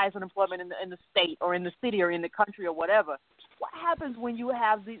the highest unemployment in the state or in the city or in the country or whatever. What happens when you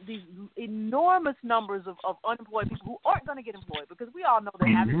have these enormous numbers of unemployed people who aren't going to get employed? Because we all know that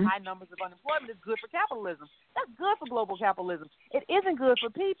having high numbers of unemployment is good for capitalism. That's good for global capitalism. It isn't good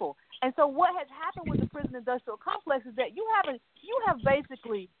for people. And so what has happened with the prison industrial complex is that you have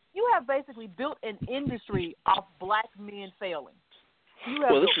basically built an industry of black men failing. You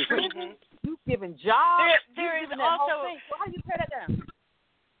have built prisons, you've given jobs, there you've is given that also, whole thing. So how do you tear that down?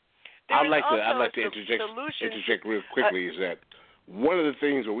 I'd like to interject real quickly is that one of the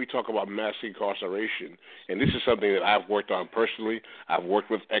things when we talk about mass incarceration, and this is something that I've worked on personally, I've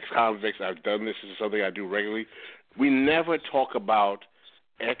worked with ex-convicts, I've done this is something I do regularly, we never talk about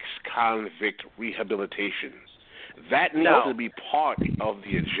ex-convict rehabilitation. That needs to be part of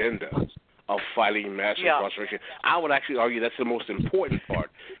the agenda of fighting mass incarceration. I would actually argue that's the most important part,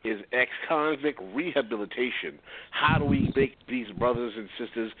 is ex-convict rehabilitation. How do we make these brothers and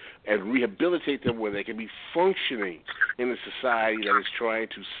sisters and rehabilitate them where they can be functioning in a society that is trying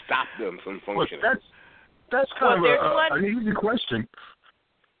to stop them from functioning? Well, that's kind of an easy question.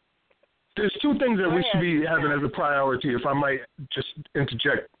 There's two things that we should be having as a priority, if I might just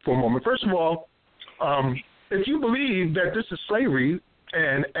interject for a moment. First of all, if you believe that this is slavery,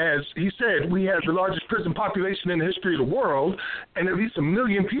 and as he said, we have the largest prison population in the history of the world, and at least 1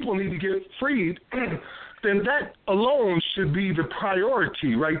 million people need to get freed, then that alone should be the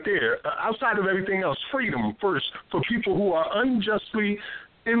priority right there. Outside of everything else, freedom first for people who are unjustly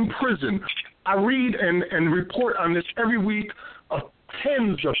in prison. I read and report on this every week of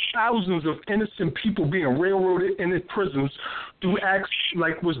tens of thousands of innocent people being railroaded into prisons through acts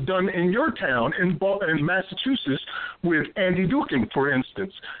like was done in your town in Massachusetts with Andy Dukin, for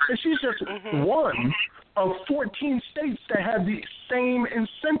instance. And she's just one of 14 states that have the same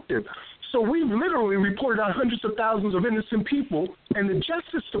incentive. So we've literally reported on hundreds of thousands of innocent people, and the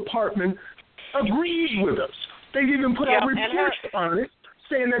Justice Department agrees with us. They've even put out reports on it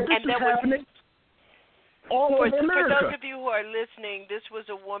saying that this is happening all over America. For those of you who are listening, this was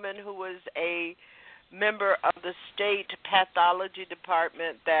a woman who was a member of the state pathology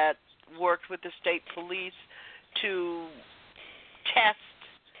department that worked with the state police to test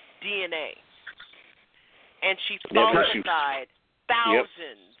DNA. And she falsified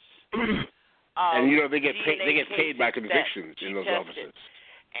thousands of and they get paid by convictions in those offices.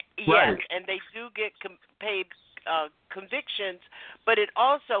 Yes, and they do get paid convictions, but it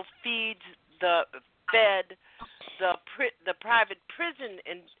also feeds the private prison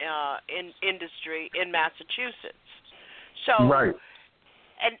industry in Massachusetts. So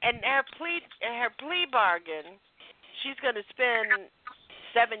and her plea bargain, she's going to spend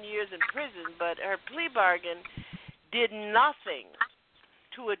 7 years in prison, but her plea bargain did nothing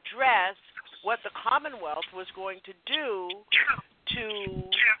to address what the Commonwealth was going to do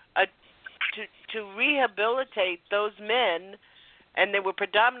to rehabilitate those men, and they were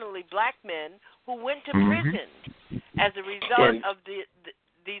predominantly black men who went to prison as a result of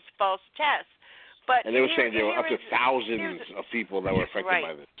these false tests. But and they were saying there were up to thousands of people that were affected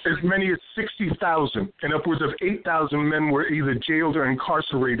by this. As many as 60,000, and upwards of 8,000 men were either jailed or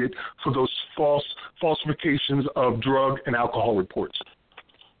incarcerated for those falsifications of drug and alcohol reports.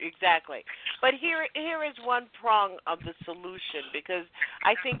 Exactly. But here is one prong of the solution, because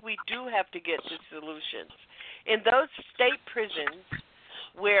I think we do have to get to solutions. In those state prisons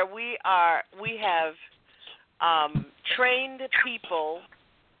where we have trained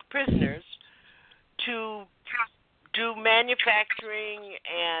prisoners, to do manufacturing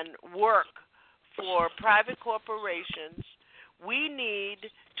and work for private corporations, we need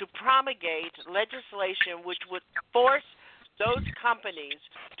to promulgate legislation which would force those companies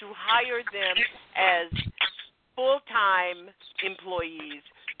to hire them as full-time employees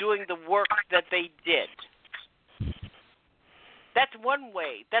doing the work that they did. That's one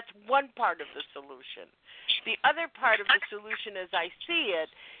way. That's one part of the solution. The other part of the solution, as I see it,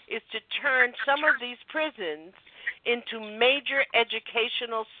 is to turn some of these prisons into major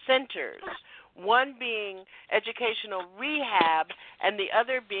educational centers, one being educational rehab and the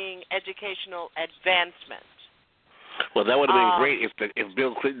other being educational advancement. Well, that would have been great if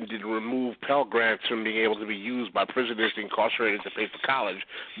Bill Clinton didn't remove Pell Grants from being able to be used by prisoners incarcerated to pay for college.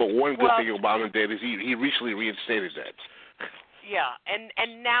 But one good thing Obama did is he recently reinstated that. Yeah,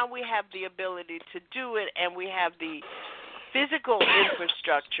 and now we have the ability to do it, and we have the physical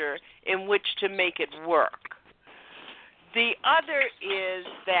infrastructure in which to make it work. The other is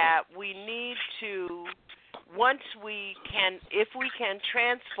that we need to, if we can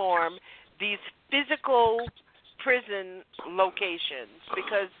transform these physical prison locations,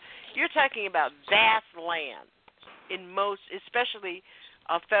 because you're talking about vast land in most, especially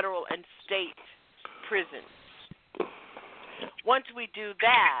federal and state prisons. Once we do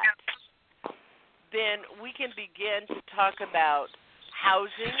that, then we can begin to talk about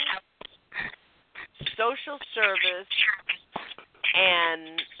housing, social service,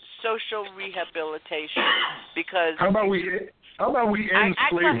 and social rehabilitation. Because how about we end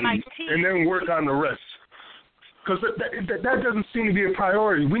slavery and then work on the rest? Because that doesn't seem to be a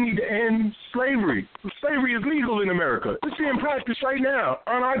priority. We need to end slavery. Slavery is legal in America. It's being practiced right now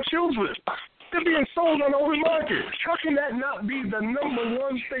on our children. They're being sold on the open market. How can that not be the number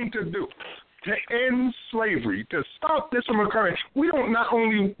one thing to do? To end slavery, to stop this from occurring. We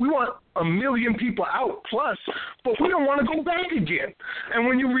want 1 million people out plus, but we don't want to go back again. And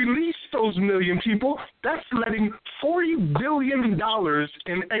when you release those 1 million people, that's letting $40 billion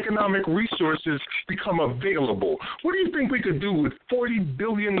in economic resources become available. What do you think we could do with $40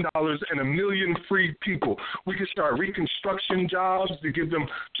 billion and 1 million freed people? We could start reconstruction jobs to give them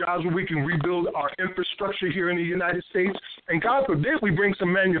jobs where we can rebuild our infrastructure here in the United States. And God forbid we bring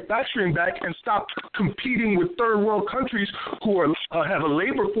some manufacturing back and stop competing with third world countries who are have a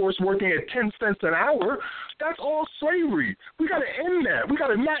labor force working at 10 cents an hour. That's all slavery. We got to end that. We got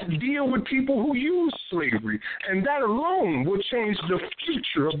to not deal with people who use slavery, and that alone will change the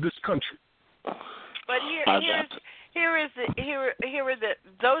future of this country. But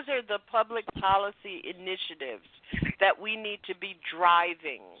those are the public policy initiatives that we need to be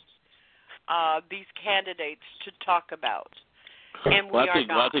driving these candidates to talk about, and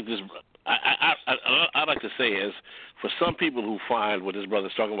I think this. I'd like to say is, for some people who find what this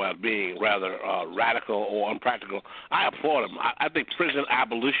brother's talking about being rather radical or unpractical, I applaud him. I think prison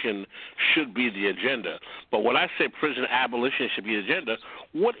abolition should be the agenda. But when I say prison abolition should be the agenda,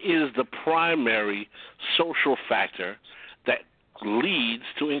 what is the primary social factor that leads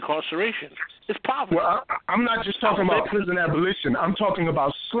to incarceration? It's poverty. Well, I'm not just talking about prison abolition. I'm talking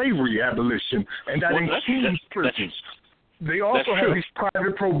about slavery abolition, and that includes prisons. They also have these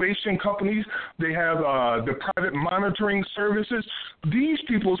private probation companies. They have the private monitoring services. These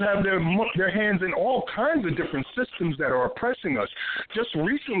people have their hands in all kinds of different systems that are oppressing us. Just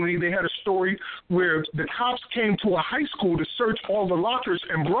recently, they had a story where the cops came to a high school to search all the lockers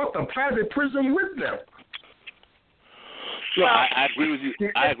and brought the private prison with them. No, I agree with you.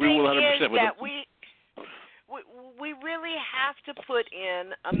 I agree 100%. That we really have to put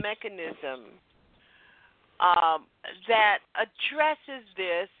in a mechanism that addresses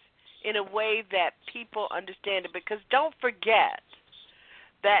this in a way that people understand it. Because don't forget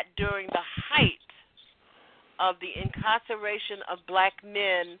that during the height of the incarceration of black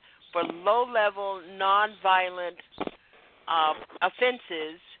men for low-level, nonviolent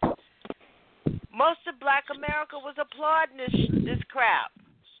offenses, most of black America was applauding this crap.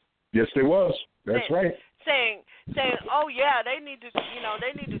 Yes, it was. That's right. Saying, oh yeah, they need to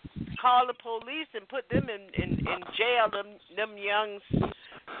call the police and put them in jail. Them young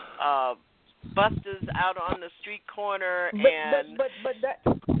busters out on the street corner, and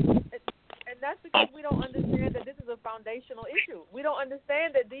that's because we don't understand that this is a foundational issue. We don't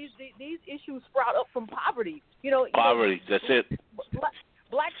understand that these issues sprout up from poverty. Poverty. That's it.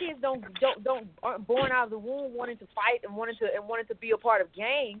 Black kids aren't born out of the womb wanting to fight and wanting to be a part of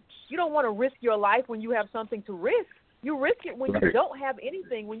gangs. You don't want to risk your life when you have something to risk. You risk it when you don't have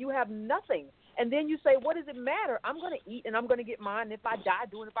anything, when you have nothing. And then you say, what does it matter? I'm going to eat and I'm going to get mine. And if I die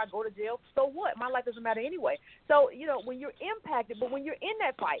doing it, if I go to jail, so what? My life doesn't matter anyway. So, when you're impacted, but when you're in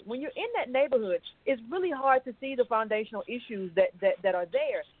that fight, when you're in that neighborhood, it's really hard to see the foundational issues that are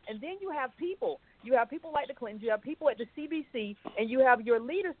there. And then you have people. You have people like the Clintons. You have people at the CBC. And you have your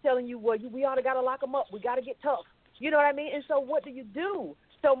leaders telling you, well, we ought to got to lock them up. We got to get tough. You know what I mean? And so what do you do?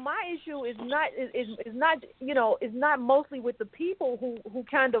 So my issue is not mostly with the people who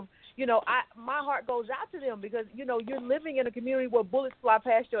kind of, my heart goes out to them because, you're living in a community where bullets fly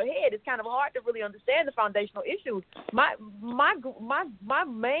past your head. It's kind of hard to really understand the foundational issues. My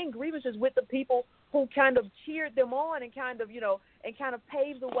main grievance is with the people who kind of cheered them on and kind of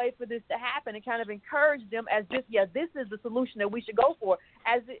paved the way for this to happen and kind of encouraged them as this is the solution that we should go for,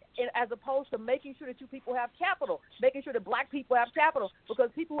 as opposed to making sure that you people have capital, making sure that black people have capital,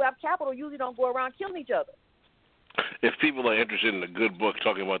 because people who have capital usually don't go around killing each other. If people are interested in a good book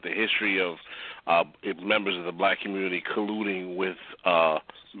talking about the history of members of the black community colluding with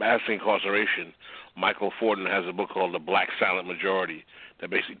mass incarceration, Michael Forden has a book called The Black Silent Majority that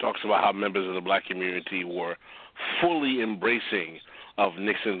basically talks about how members of the black community were fully embracing of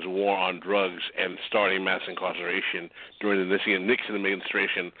Nixon's war on drugs and starting mass incarceration during the Nixon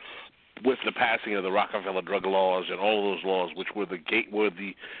administration, with the passing of the Rockefeller drug laws and all of those laws, which were the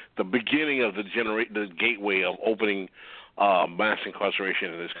beginning of the gateway of opening mass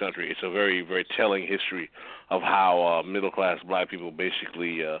incarceration in this country. It's a very, very telling history of how middle-class black people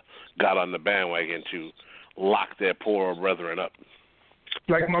basically got on the bandwagon to lock their poorer brethren up.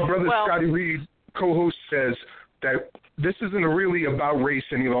 Like my brother Scotty Reed, co-host, says that this isn't really about race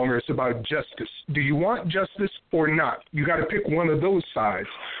any longer. It's about justice. Do you want justice or not? You got to pick one of those sides.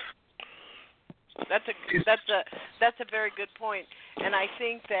 That's a very good point, and I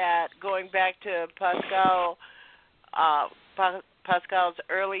think that going back to Pascal's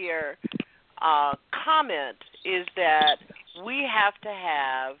earlier comment is that we have to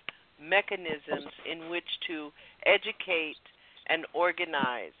have mechanisms in which to educate and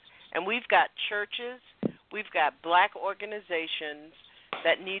organize. And we've got churches, we've got black organizations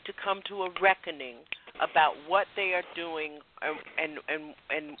that need to come to a reckoning about what they are doing and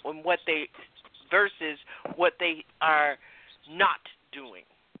what they versus what they are not doing.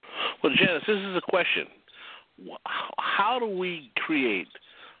 Well, Janice, this is a question. How do we create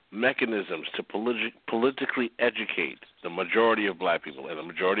mechanisms to politically educate the majority of black people? And the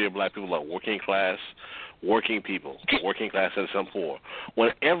majority of black people are working class people, working class and some poor.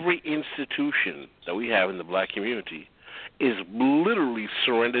 When every institution that we have in the black community is literally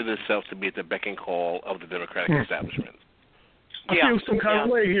surrendered itself to be at the beck and call of the Democratic establishment. I feel some kind of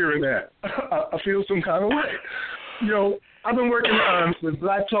way hearing that. I feel some kind of way. You know, I've been working with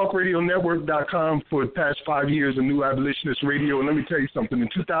BlackTalkRadioNetwork.com for the past 5 years in New Abolitionist Radio, and let me tell you something. In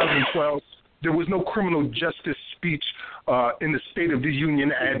 2012, there was no criminal justice speech in the State of the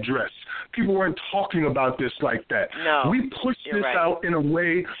Union address. People weren't talking about this like that. No, we pushed this out in a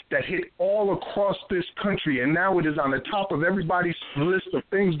way that hit all across this country, and now it is on the top of everybody's list of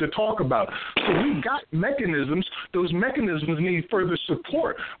things to talk about. So we got mechanisms. Those mechanisms need further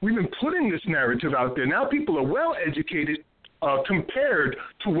support. We've been putting this narrative out there. Now people are well educated compared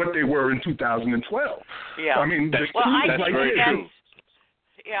to what they were in 2012. Yeah. I mean, that's very true.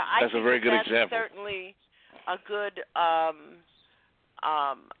 Yeah, I that's think a very good that's example. Certainly a good, a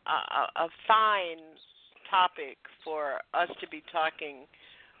fine topic for us to be talking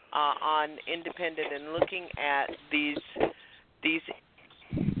on independent and looking at the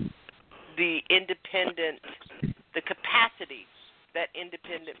independent, the capacity that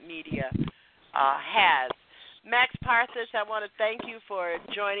independent media has. Max Parthas, I want to thank you for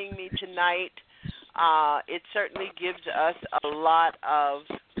joining me tonight. It certainly gives us a lot of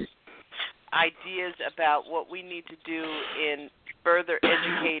ideas about what we need to do in further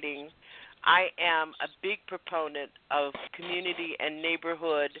educating. I am a big proponent of community and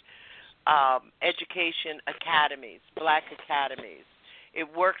neighborhood education academies, black academies. It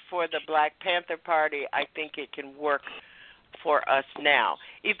worked for the Black Panther Party. I think it can work for us now.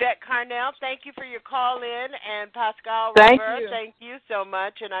 Yvette Carnell, thank you for your call in, and Pascal Rivera, thank you so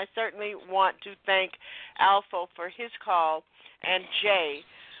much, and I certainly want to thank Alpha for his call, and Jay.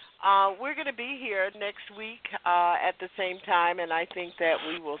 We're going to be here next week at the same time, and I think that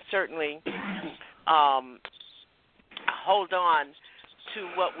we will certainly hold on to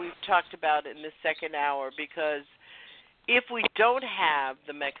what we've talked about in the second hour, because if we don't have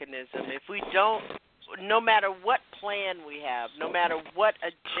the mechanism, if we don't, no matter what plan we have, no matter what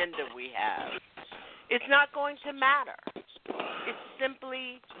agenda we have, it's not going to matter. It's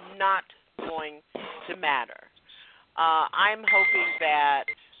simply not going to matter. I'm hoping that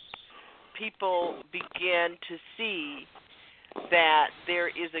people begin to see that there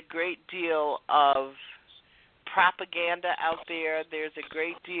is a great deal of propaganda out there. There's a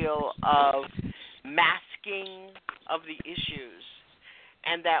great deal of masking of the issues,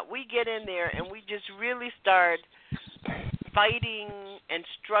 and that we get in there and we just really start fighting and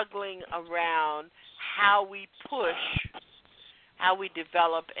struggling around how we push, how we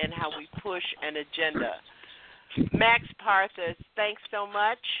develop, and how we push an agenda. Max Parthas, thanks so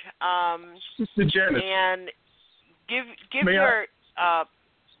much. Sister Janice. And give your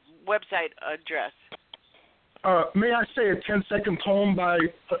website address. May I say a 10-second poem by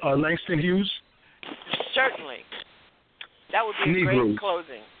Langston Hughes? Certainly. That would be a great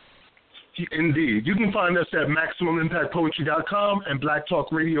closing. Indeed. You can find us at MaximumImpactPoetry.com and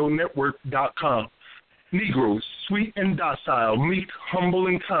BlackTalkRadioNetwork.com. Negroes, sweet and docile, meek, humble,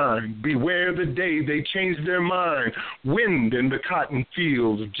 and kind. Beware the day they change their mind. Wind in the cotton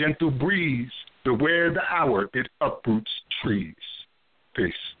fields, gentle breeze. Beware the hour it uproots trees.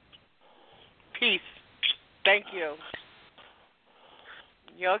 Peace. Peace. Thank you.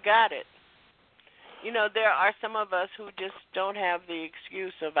 You got it. You know, there are some of us who just don't have the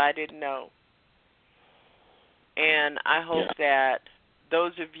excuse of I didn't know. And I hope that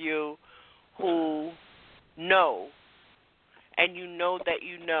those of you who know, and you know that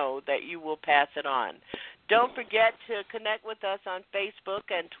you will pass it on. Don't forget to connect with us on Facebook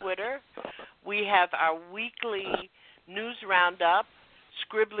and Twitter. We have our weekly news roundup,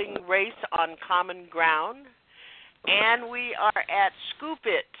 Scribbling Race on Common Ground. And we are at Scoop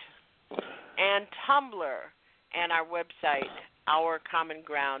It and Tumblr and our website,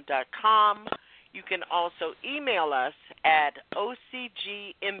 ourcommonground.com. You can also email us at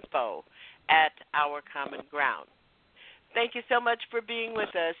ocginfo@ourcommonground. Thank you so much for being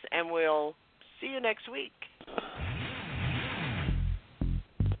with us, and we'll see you next week.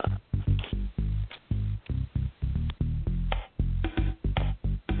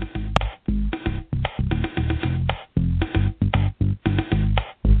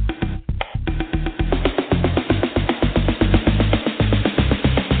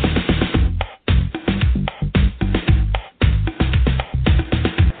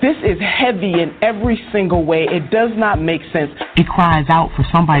 This is heavy in every single way. It does not make sense. It cries out for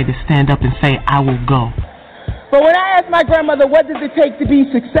somebody to stand up and say, I will go. But when I asked my grandmother, what does it take to be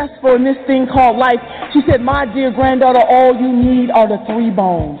successful in this thing called life, she said, my dear granddaughter, all you need are the 3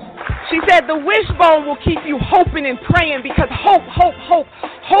 bones. She said the wishbone will keep you hoping and praying because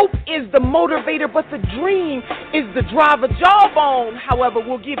hope is the motivator, but the dream is the driver. Jawbone, however,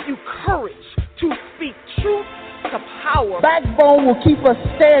 will give you courage to speak truth to power. Backbone will keep us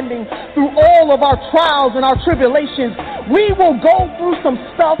standing through all of our trials and our tribulations. We will go through some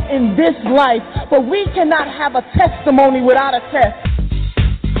stuff in this life, but we cannot have a testimony without a test.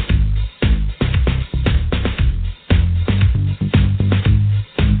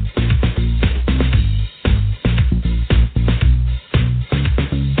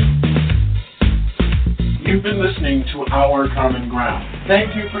 You've been listening to Our Common Ground.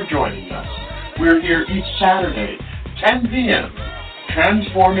 Thank you for joining us. We're here each Saturday, 10 p.m.,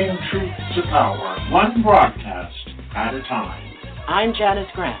 transforming truth to power, one broadcast at a time. I'm Janice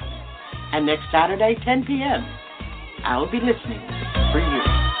Graham, and next Saturday, 10 p.m., I'll be listening for you.